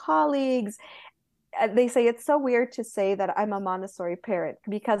even colleagues, they say it's so weird to say that I'm a Montessori parent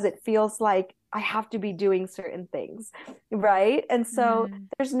because it feels like I have to be doing certain things, right? And so Mm.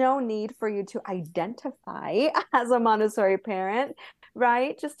 there's no need for you to identify as a Montessori parent,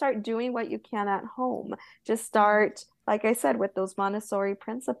 right? Just start doing what you can at home. Just Yeah. start, like I said, with those Montessori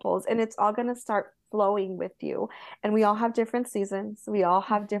principles, and it's all going to start flowing with you. And we all have different seasons, we all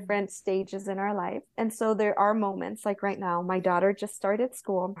have Mhm. different stages in our life. And so there are moments like right now, my daughter just started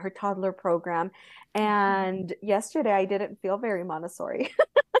school, her toddler program. And yesterday I didn't feel very Montessori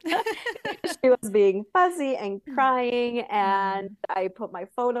because she was being fuzzy and crying. And Mm. I put my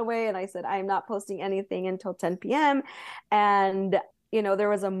phone away and I said, I'm not posting anything until 10 p.m. And, there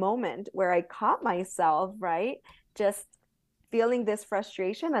was a moment where I caught myself, right? Just feeling this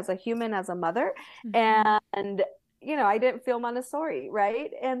frustration as a human, as a mother. Mhm. And, I didn't feel Montessori,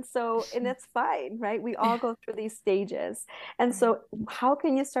 right? And so, and it's fine, right? We all Yeah. go through these stages. And Right. so, how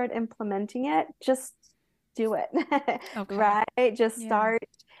can you start implementing it? Just do it, Okay. right? Just Yeah. start,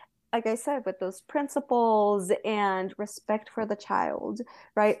 like I said, with those principles and respect for the child,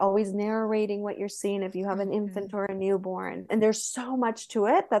 right? Always narrating what you're seeing if you have an infant Mhm. or a newborn. And there's so much to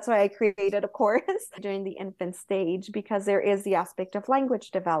it. That's why I created a course during the infant stage, because there is the aspect of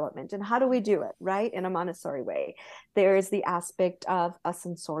language development. And how do we Yes. do it, right? In a Montessori way. There is the aspect of a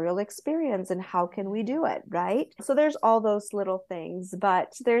sensorial experience and how can we Mhm. do it, right? So there's all those little things,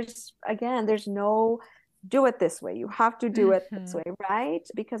 but there's no do it this way. You have to do it this Mhm. way, right?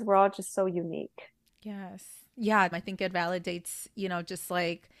 Because we're all just so unique. Yes. Yeah, I think it validates, just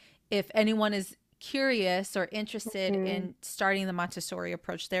like if anyone is curious or interested Mm-hmm. in starting the Montessori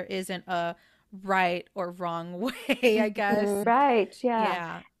approach, there isn't a right or wrong way, I guess. Right. Yeah.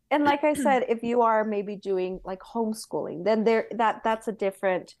 Yeah. And like I said, if you are maybe doing like homeschooling, then that's a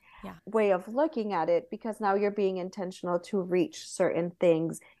different Yeah. way of looking at it, because now you're being intentional to reach certain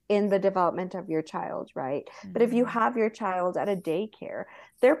things in the development of your child, right? But if you Mhm. have your child at a daycare,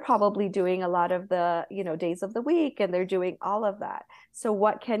 they're probably doing a lot of the, days of the week, and they're doing all of that. So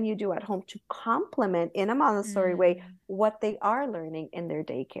what can you do at home to complement in a Montessori way Mm. what they are learning in their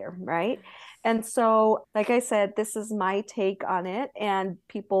daycare, right? Yes. And so, like I said, this is my take on it, and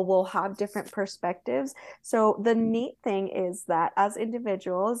people will have different perspectives. So, the neat thing is that as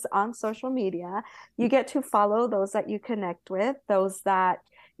individuals on social media, you get to follow those that you connect with, those that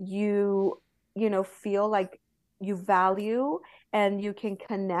you, feel like you value, and you can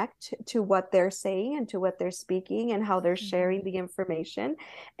connect to what they're saying and to what they're speaking and how they're sharing Mhm. the information.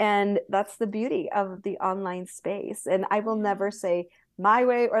 And that's the beauty of the online space. And I will Yeah. never say, my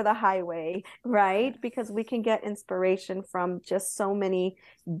way or the highway, right? Yes. Because we can get inspiration from just so many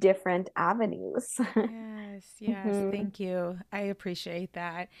different avenues. Yes, yes, Mhm, thank you. I appreciate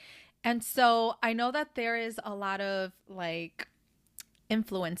that. And so I know that there is a lot of like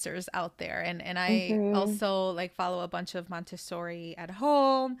influencers out there, and I mhm, also like follow a bunch of Montessori at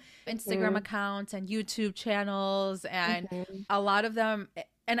home Instagram mhm, accounts and YouTube channels, and mhm, a lot of them,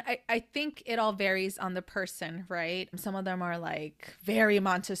 and I think it all varies on the person, right? Some of them are like very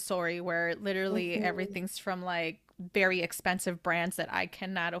Montessori where literally mhm, everything's from like very expensive brands that I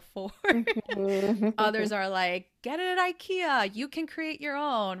cannot afford. Others mhm. are like, get it at IKEA, you can create your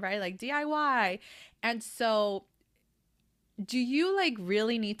own, right? Like DIY. And so do you like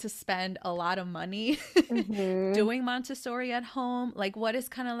really need to spend a lot of money Mhm. doing Montessori at home? Like, what is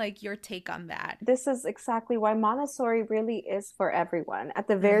kind of like your take on that? This is exactly why Montessori really is for everyone. At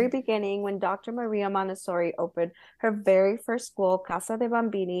the very Mm-hmm. beginning, when Dr. Maria Montessori opened her very first school, Casa de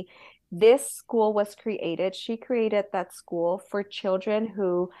Bambini, this school was created. She created that school for children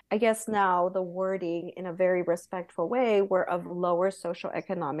who, I guess now the wording in a very respectful way, were of lower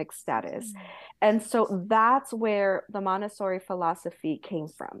socioeconomic status. And so that's where the Montessori philosophy came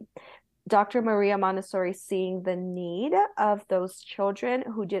from. Dr. Maria Montessori seeing the need of those children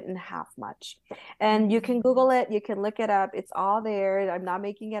who didn't have much. And you can Mm-hmm. Google it, you can look it up. It's all there. I'm not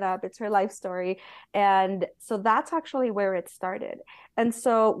making it up. It's her life story. And so that's actually where it started. And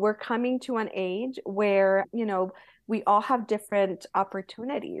so we're coming to an age where, we all have different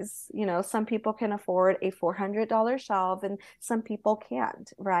opportunities. Some people can afford a $400 shelf and some people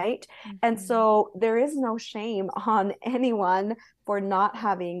can't, right? And Mm-hmm. so there is no shame on anyone for not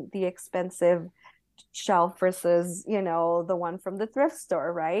having the expensive shelf versus, the one from the thrift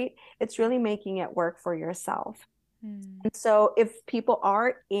store, right? It's really making it work for yourself. Mm-hmm. And so if people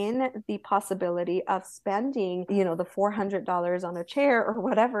are in the possibility of spending, the $400 on a chair or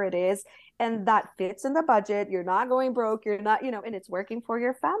whatever it is, and that fits in the budget, you're not going broke, you're not, and it's working for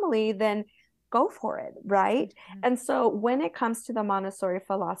your family, then go for it, right? Mm-hmm. And so when it comes to the Montessori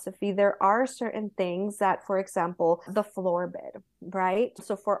philosophy, there are certain things that, for example, the floor bed, right?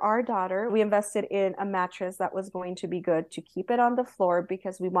 So for our daughter, we invested in a mattress that was going to be good to keep it on the floor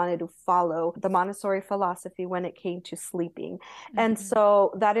because we wanted to follow the Montessori philosophy when it came to sleeping. And Mm-hmm.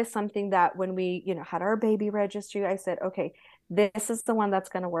 so that is something that when we, had our baby registry, I said, okay, this is the one that's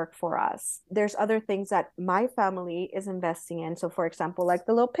going to work for us. There's other things that my family is investing in. So, for example, like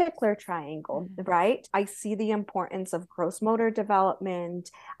the little pickler triangle, Mm-hmm. right? I see the importance of gross motor development.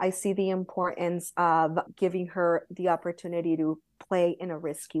 I see the importance of giving her the opportunity to play in a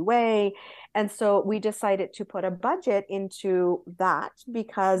risky way. And so we decided to put a budget into that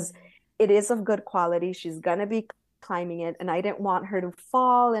because it is of good quality. She's going to be climbing it, and I didn't want her to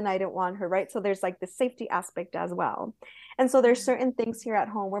fall, and I didn't want her, right? So there's like the safety aspect as well. And so there's Yeah. certain things here at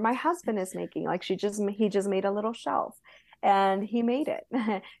home where my husband is making, like he just made a little shelf and he made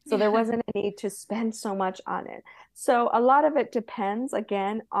it. So there Yeah. wasn't a need to spend so much on it. So a lot of it depends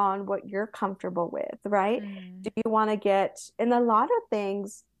again on what you're comfortable with, right? Mm. Do you want to get, and a lot of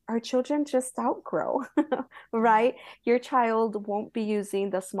things our children just outgrow, Yeah. right? Your child won't be using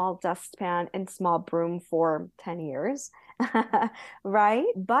the small dustpan and small broom for 10 years. Right?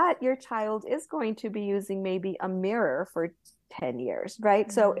 But your child is going to be using maybe a mirror for 10 years,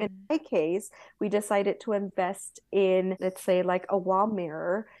 right? So in Mm. my case, we decided to invest in, let's say, like a wall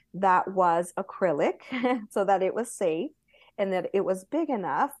mirror that was acrylic so that it was safe and that it was big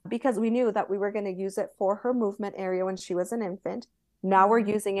enough because we knew that we were going to use it for her movement area when she was an infant. Now we're Mm-hmm.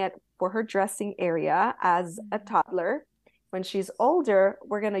 using it for her dressing area as a Mm-hmm. toddler. When she's older,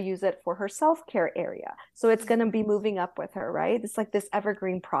 we're going to use it for her self-care area. So it's going to be moving up with her, right? It's like this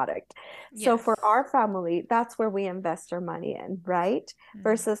evergreen product. So for Yes. our family, that's where we invest our money in, right? Mm.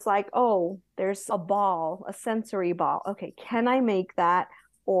 Versus like, oh, there's a ball, a sensory ball. Okay, can I make that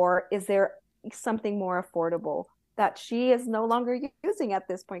or is there something more affordable that she is no longer using at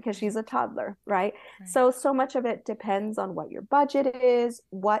this point because she's a toddler, right? Right. So much of it depends on what your budget is,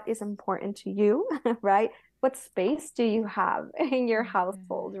 what is important to you, right? What space do you have in your Mhm.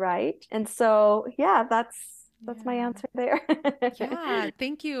 household, right? And so, yeah, that's my Yeah. answer there. Yeah,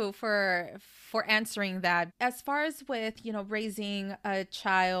 thank you for answering that. As far as with, raising a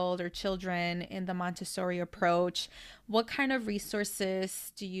child or children in the Montessori approach, what kind of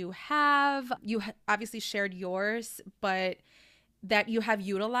resources do you have? Obviously shared yours, but that you have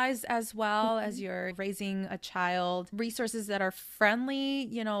utilized as well as you're raising a child, resources that are friendly,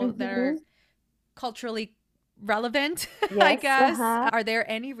 that are Mhm. culturally relevant, I Yes. guess. Uh-huh. Are there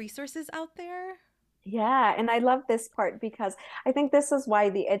any resources out there? Yeah, and I love this part because I think this is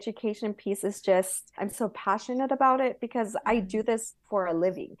why the education piece is just, I'm so passionate about it because I do Mm-hmm. this for a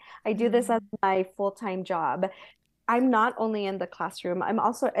living. I do this as Mm-hmm. my full-time job. I'm not only in the classroom, I'm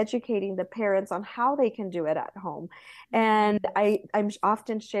also educating the parents on how they can do it at home. And Mm-hmm. I'm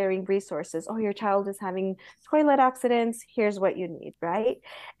often sharing resources. Oh, your child is having toilet accidents. Here's what you need, right?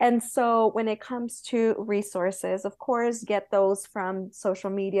 And so when it comes to resources, of course, get those from social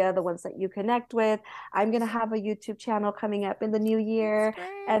media, the ones that you connect with. I'm going to have a YouTube channel coming up in the new That's year.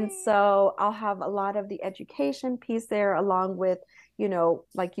 And great. so I'll have a lot of the education piece there along with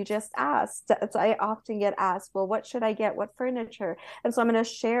like you just asked. So I often get asked, well, what should I get? What furniture? And so I'm going to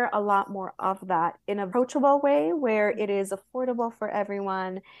share a lot more of that in an approachable way where it is affordable for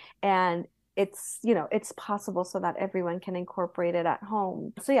everyone and it's possible so that everyone can incorporate it at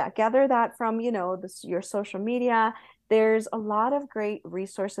home. So yeah, gather that from, your social media. There's a lot of great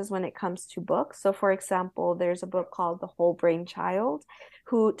resources when it comes to books. So for example, there's a book called The Whole Brain Child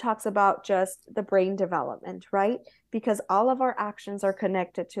who talks about just the brain development, right? Because all of our actions are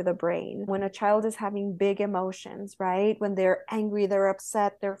connected to the brain. When a child is having big emotions, right? When they're angry, they're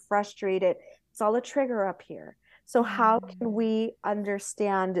upset, they're frustrated, it's all a trigger up here. So, how can Mm-hmm. we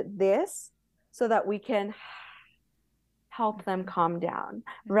understand this so that we can help them calm down,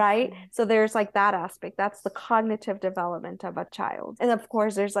 right? Mm-hmm. So there's like that aspect. That's the cognitive development of a child. And of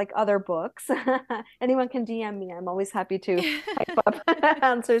course, there's like other books. Anyone can DM me. I'm always happy to type up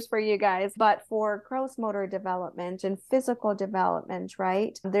answers for you guys. But for gross motor development and physical development,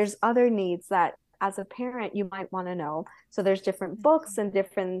 right? There's other needs that as a parent you might want to know. So there's different books and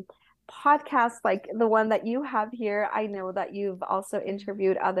different podcasts like the one that you have here. I know that you've also Yeah.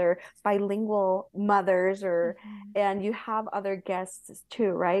 interviewed other bilingual mothers or Mm-hmm. and you have other guests too,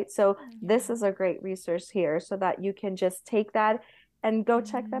 right? So this Yeah. is a great resource here so that you can just take that and go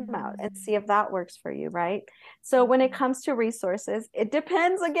check them out and Mm-hmm. see if that works for you, right? So when it comes to resources, it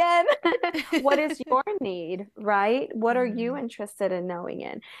depends again. What is your need, right? What are you Mm-hmm. interested in knowing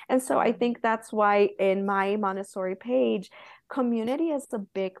in? And so I Mm-hmm. think that's why in my Montessori page, community is a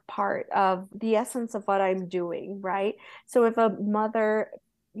big part of the essence of what I'm doing, right? So if a mother,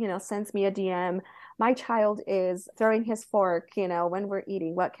 sends me a DM, my child is throwing his fork, when we're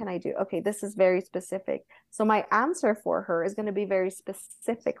eating, what can I do? Okay, this is very specific. So my answer for her is going to be very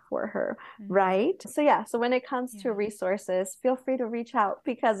specific for her, Mm-hmm. right? So yeah, so when it comes to Yeah. resources, feel free to reach out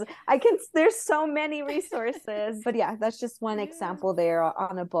because there's so many resources. But yeah, that's just one Yeah. example there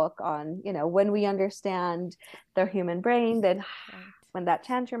on a book on, when we understand the human brain, then Right. when that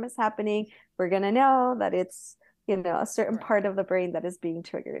tantrum is happening, we're going to know that it's, a certain part Right. of the brain that is being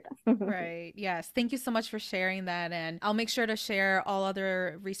triggered. Right. Yes. Thank you so much for sharing that. And I'll make sure to share all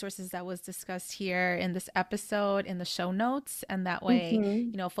other resources that was discussed here in this episode in the show notes. And that way,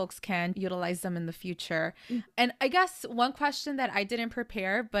 Mm-hmm. folks can utilize them in the future. And I guess one question that I didn't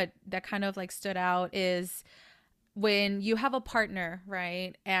prepare, but that kind of like stood out is when you have a partner,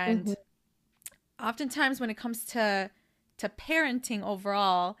 right? Mm-hmm. And oftentimes when it comes to parenting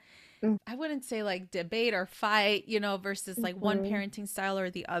overall, I wouldn't say like debate or fight, versus like one Mm-hmm. parenting style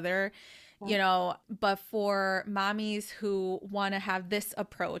or the other, Yeah. but for mommies who want to have this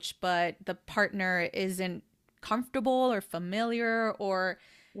approach, but the partner isn't comfortable or familiar or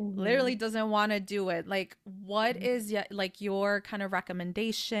Mm-hmm. literally doesn't want to do it. Like, what is like your kind of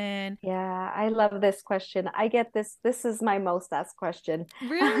recommendation? Yeah, I love this question. I get this. This is my most asked question.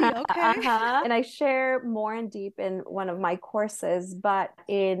 Really? Okay. And I share more in deep in one of my courses, but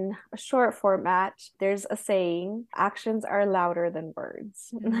in a short format, there's a saying, actions are louder than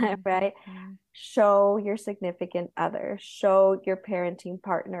words, right? Mm-hmm. Show your significant other, show your parenting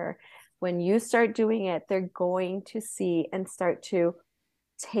partner. When you start doing it, they're going to see and start to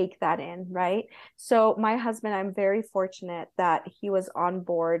take that in, right? So my husband, I'm very fortunate that he was on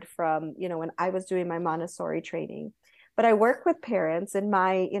board from, when I was doing my Montessori training. But I work with parents in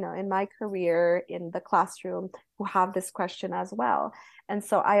my career in the classroom who have this question as well. And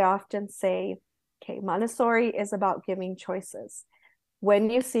so I often say, okay, Montessori is about giving choices.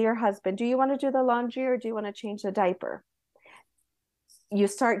 When you see your husband, do you want to do the laundry or do you want to change the diaper? You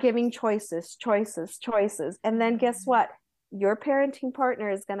start giving choices, choices, choices. And then guess what? Your parenting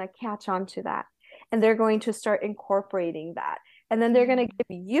partner is going to catch on to that. And they're going to start incorporating that. And then they're going to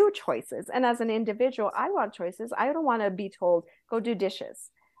give you choices. And as an individual, I want choices. I don't want to be told, go do dishes.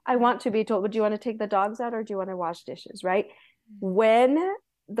 I want to be told, well, do you want to take the dogs out or do you want to wash dishes, right? When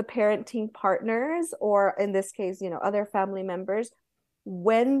the parenting partners, or in this case, other family members,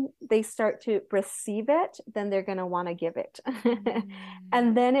 when they start to receive it, then they're going to want to give it.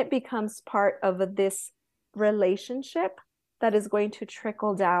 And then it becomes part of this relationship that is going to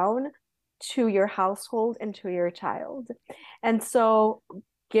trickle down to your household and to your child. And so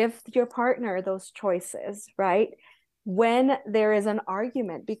give your partner those choices, right? When there is an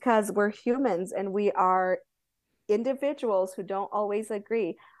argument, because we're humans and we are individuals who don't always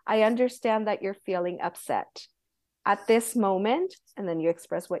agree. I understand that you're feeling upset at this moment, and then you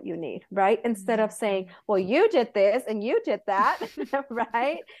express what you need, right? Instead of saying, well, you did this and you did that,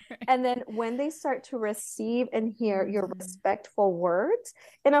 right? And then when they start to receive and hear your respectful words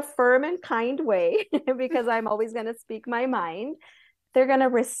in a firm and kind way, because I'm always going to speak my mind, they're going to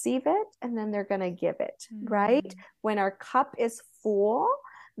receive it and then they're going to give it, right? When our cup is full,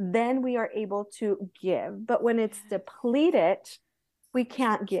 then we are able to give. But when it's depleted, we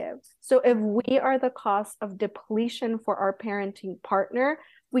can't give. So if we are the cause of depletion for our parenting partner,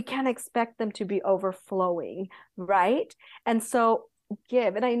 we can't expect them to be overflowing, right? And so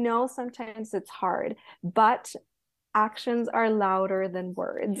give. And I know sometimes it's hard, but actions are louder than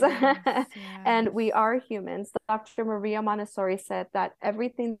words. Yes. And we are humans. Dr. Maria Montessori said that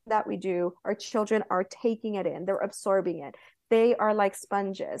everything that we do, our children are taking it in, they're absorbing it. They are like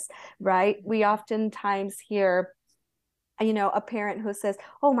sponges, right? We oftentimes hear a parent who says,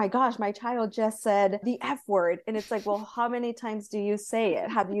 oh my gosh, my child just said the F word. And it's like, well, how many times do you say it?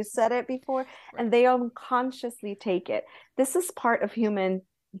 Have you said it before? Right. And they unconsciously take it. This is part of human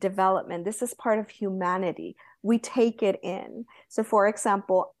development. This is part of humanity. We take it in. So for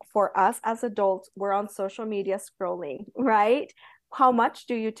example, for us as adults, we're on social media scrolling, right? How much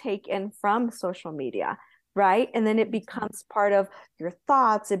do you take in from social media, right? And then it becomes part of your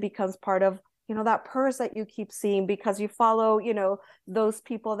thoughts. It becomes part of that purse that you keep seeing because you follow, those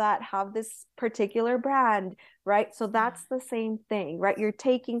people that have this particular brand, right? So that's the same thing, right? You're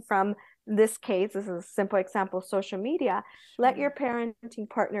taking from this case, this is a simple example, social media. Let your parenting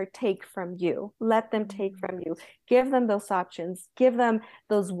partner take from you. Let them take from you. Give them those options. Give them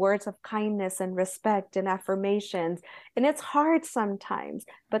those words of kindness and respect and affirmations. And it's hard sometimes,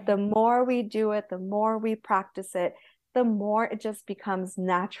 but the more we do it, the more we practice it, the more it just becomes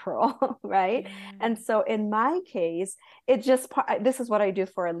natural, right? And so in my case, this is what I do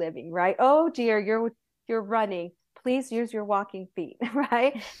for a living, right? Oh dear, you're running. Please use your walking feet,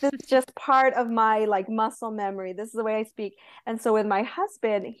 right? This is just part of my muscle memory. This is the way I speak. And so with my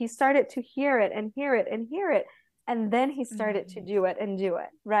husband, he started to hear it and hear it and hear it. And then he started to do it and do it,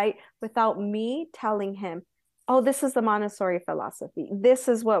 right? Without me telling him, oh, this is the Montessori philosophy. This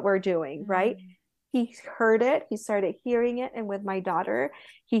is what we're doing, right? He heard it, he started hearing it. And with my daughter,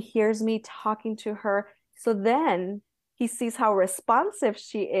 he hears me talking to her. So then he sees how responsive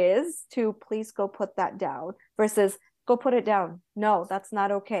she is to please go put that down versus go put it down. No, that's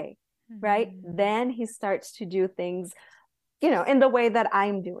not okay. Right? Then he starts to do things, in the way that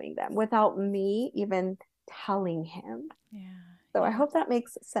I'm doing them without me even telling him. Yeah. So I hope that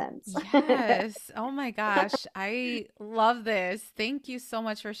makes sense. Yes. Oh my gosh. I love this. Thank you so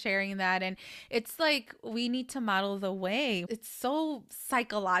much for sharing that. And it's like we need to model the way. It's so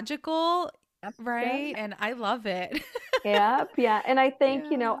psychological, right? Yep. And I love it. Yep. Yeah. And I think,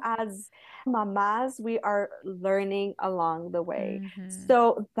 as mamas, we are learning along the way.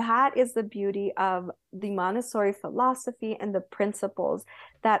 So that is the beauty of the Montessori philosophy and the principles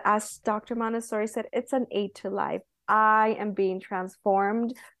that, as Dr. Montessori said, it's an aid to life. I am being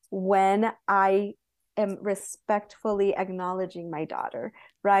transformed when I am respectfully acknowledging my daughter,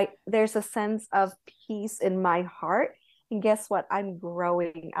 right? There's a sense of peace in my heart. And guess what? I'm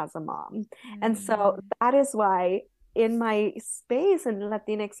growing as a mom. And so that is why in my space in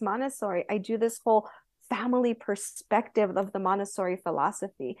Latinx Montessori, I do this whole family perspective of the Montessori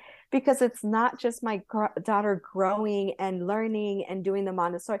philosophy, because it's not just my daughter growing and learning and doing the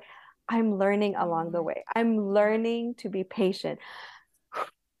Montessori. I'm learning along the way. I'm learning to be patient.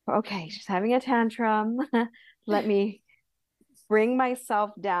 Okay, she's having a tantrum. Let me bring myself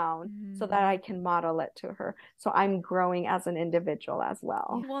down so that I Mm. can model it to her. So I'm growing as an individual as well.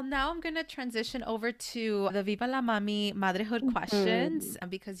 Well, now I'm going to transition over to the Viva la Mami motherhood questions Mhm.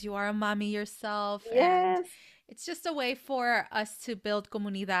 because you are a mommy yourself, and Yes. it's just a way for us to build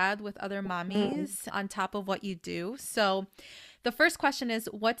comunidad with other Mm. mommies on top of what you do. So the first question is,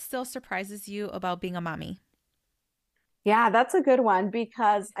 what still surprises you about being a mommy? Yeah, that's a good one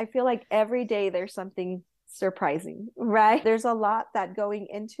because I feel like every day there's something surprising, right? There's a lot that going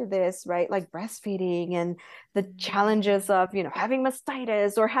into this, right? Like breastfeeding and the challenges Mm. of, having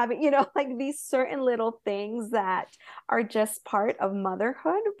mastitis or having, like these certain little things that are just part of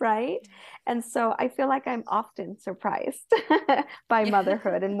motherhood, right? And so I feel like I'm often surprised by Yeah.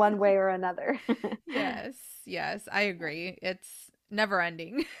 motherhood in one way or another. Yes, yes, I agree. It's never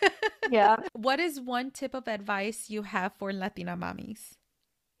ending. Yeah. What is one tip of advice you have for Latina mommies?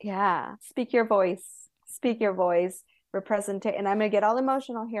 Yeah, speak your voice. Speak your voice. Represent it. And I'm going to get all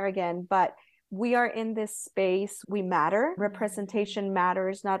emotional here again, but we are in this space. We matter. Representation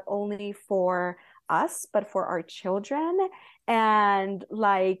matters not only for us, but for our children. And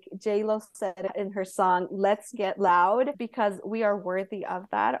like J-Lo said in her song, let's get loud because we are worthy of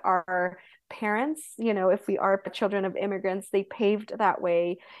that. Our parents, if we are children of immigrants, they paved that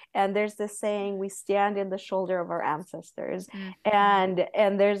way. And there's this saying, we stand in the shoulder of our ancestors. Mhm.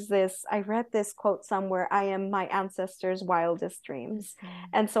 And there's this, I read this quote somewhere, I am my ancestors' wildest dreams. Mhm.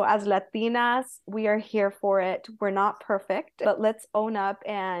 And so as Latinas, we are here for it. We're not perfect, but let's own up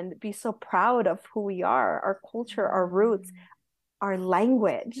and be so proud of who we are, our culture, our roots, Mm. our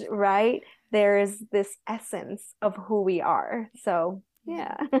language, right? There is this essence of who we are. So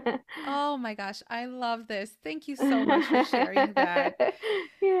Yeah. yeah. Oh my gosh, I love this. Thank you so much for sharing that.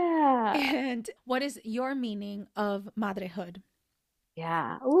 Yeah. And what is your meaning of motherhood?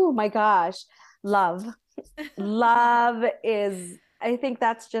 Yeah. Oh my gosh. Love. Love is, I think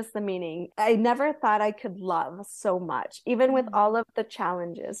that's just the meaning. I never thought I could love so much, even with all Mm. of the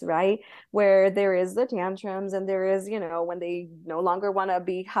challenges, right? Where there is the tantrums and there is, when they no longer want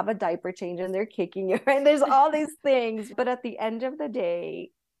to have a diaper change and they're kicking you, right? There's all these things. But at the end of the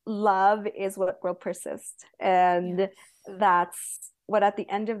day, love is what will persist. And Yes. that's what at the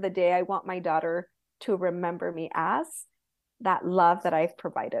end of the day, I want my daughter to remember me as that love that I've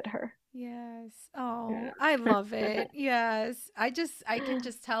provided her. Yes. Yeah. Oh, I love it. Yes. I can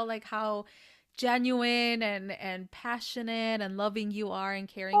just tell like how genuine and passionate and loving you are and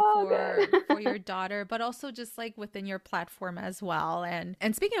caring Oh, for good. your daughter, but also just like within your platform as well. And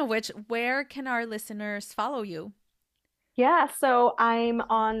speaking of which, where can our listeners follow you? Yeah, so I'm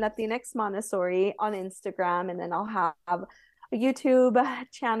on Latinx Montessori on Instagram, and then I'll have a YouTube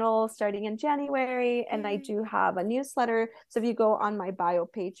channel starting in January. And I Yay. do have a newsletter. So if you go on my bio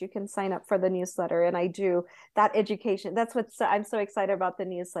page, you can sign up for the newsletter. And I do that education. That's I'm so excited about the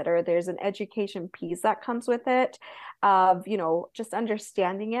newsletter. There's an education piece that comes with it of, just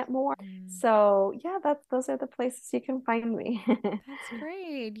understanding it more. Mm. So yeah, those are the places you can find me. That's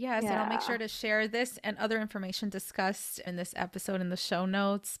great. Yes. And I'll make sure Yeah. to share this and other information discussed in this episode in the show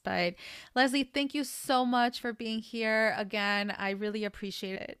notes. But Leslie, thank you so much for being here again. I really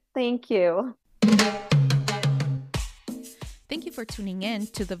appreciate it. Thank you. Thank you for tuning in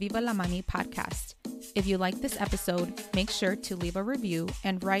to the Viva la Mami podcast. If you like this episode, make sure to leave a review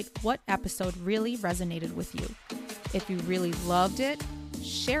and write what episode really resonated with you. If you really loved it,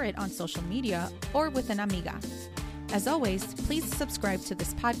 share it on social media or with an amiga. As always, please subscribe to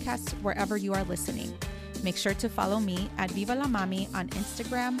this podcast wherever you are listening. Make sure to follow me at Viva la Mami on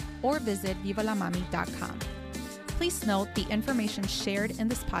Instagram or visit vivalamami.com. Please note the information shared in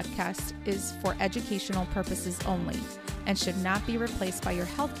this podcast is for educational purposes only and should not be replaced by your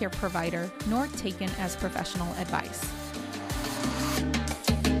healthcare provider nor taken as professional advice.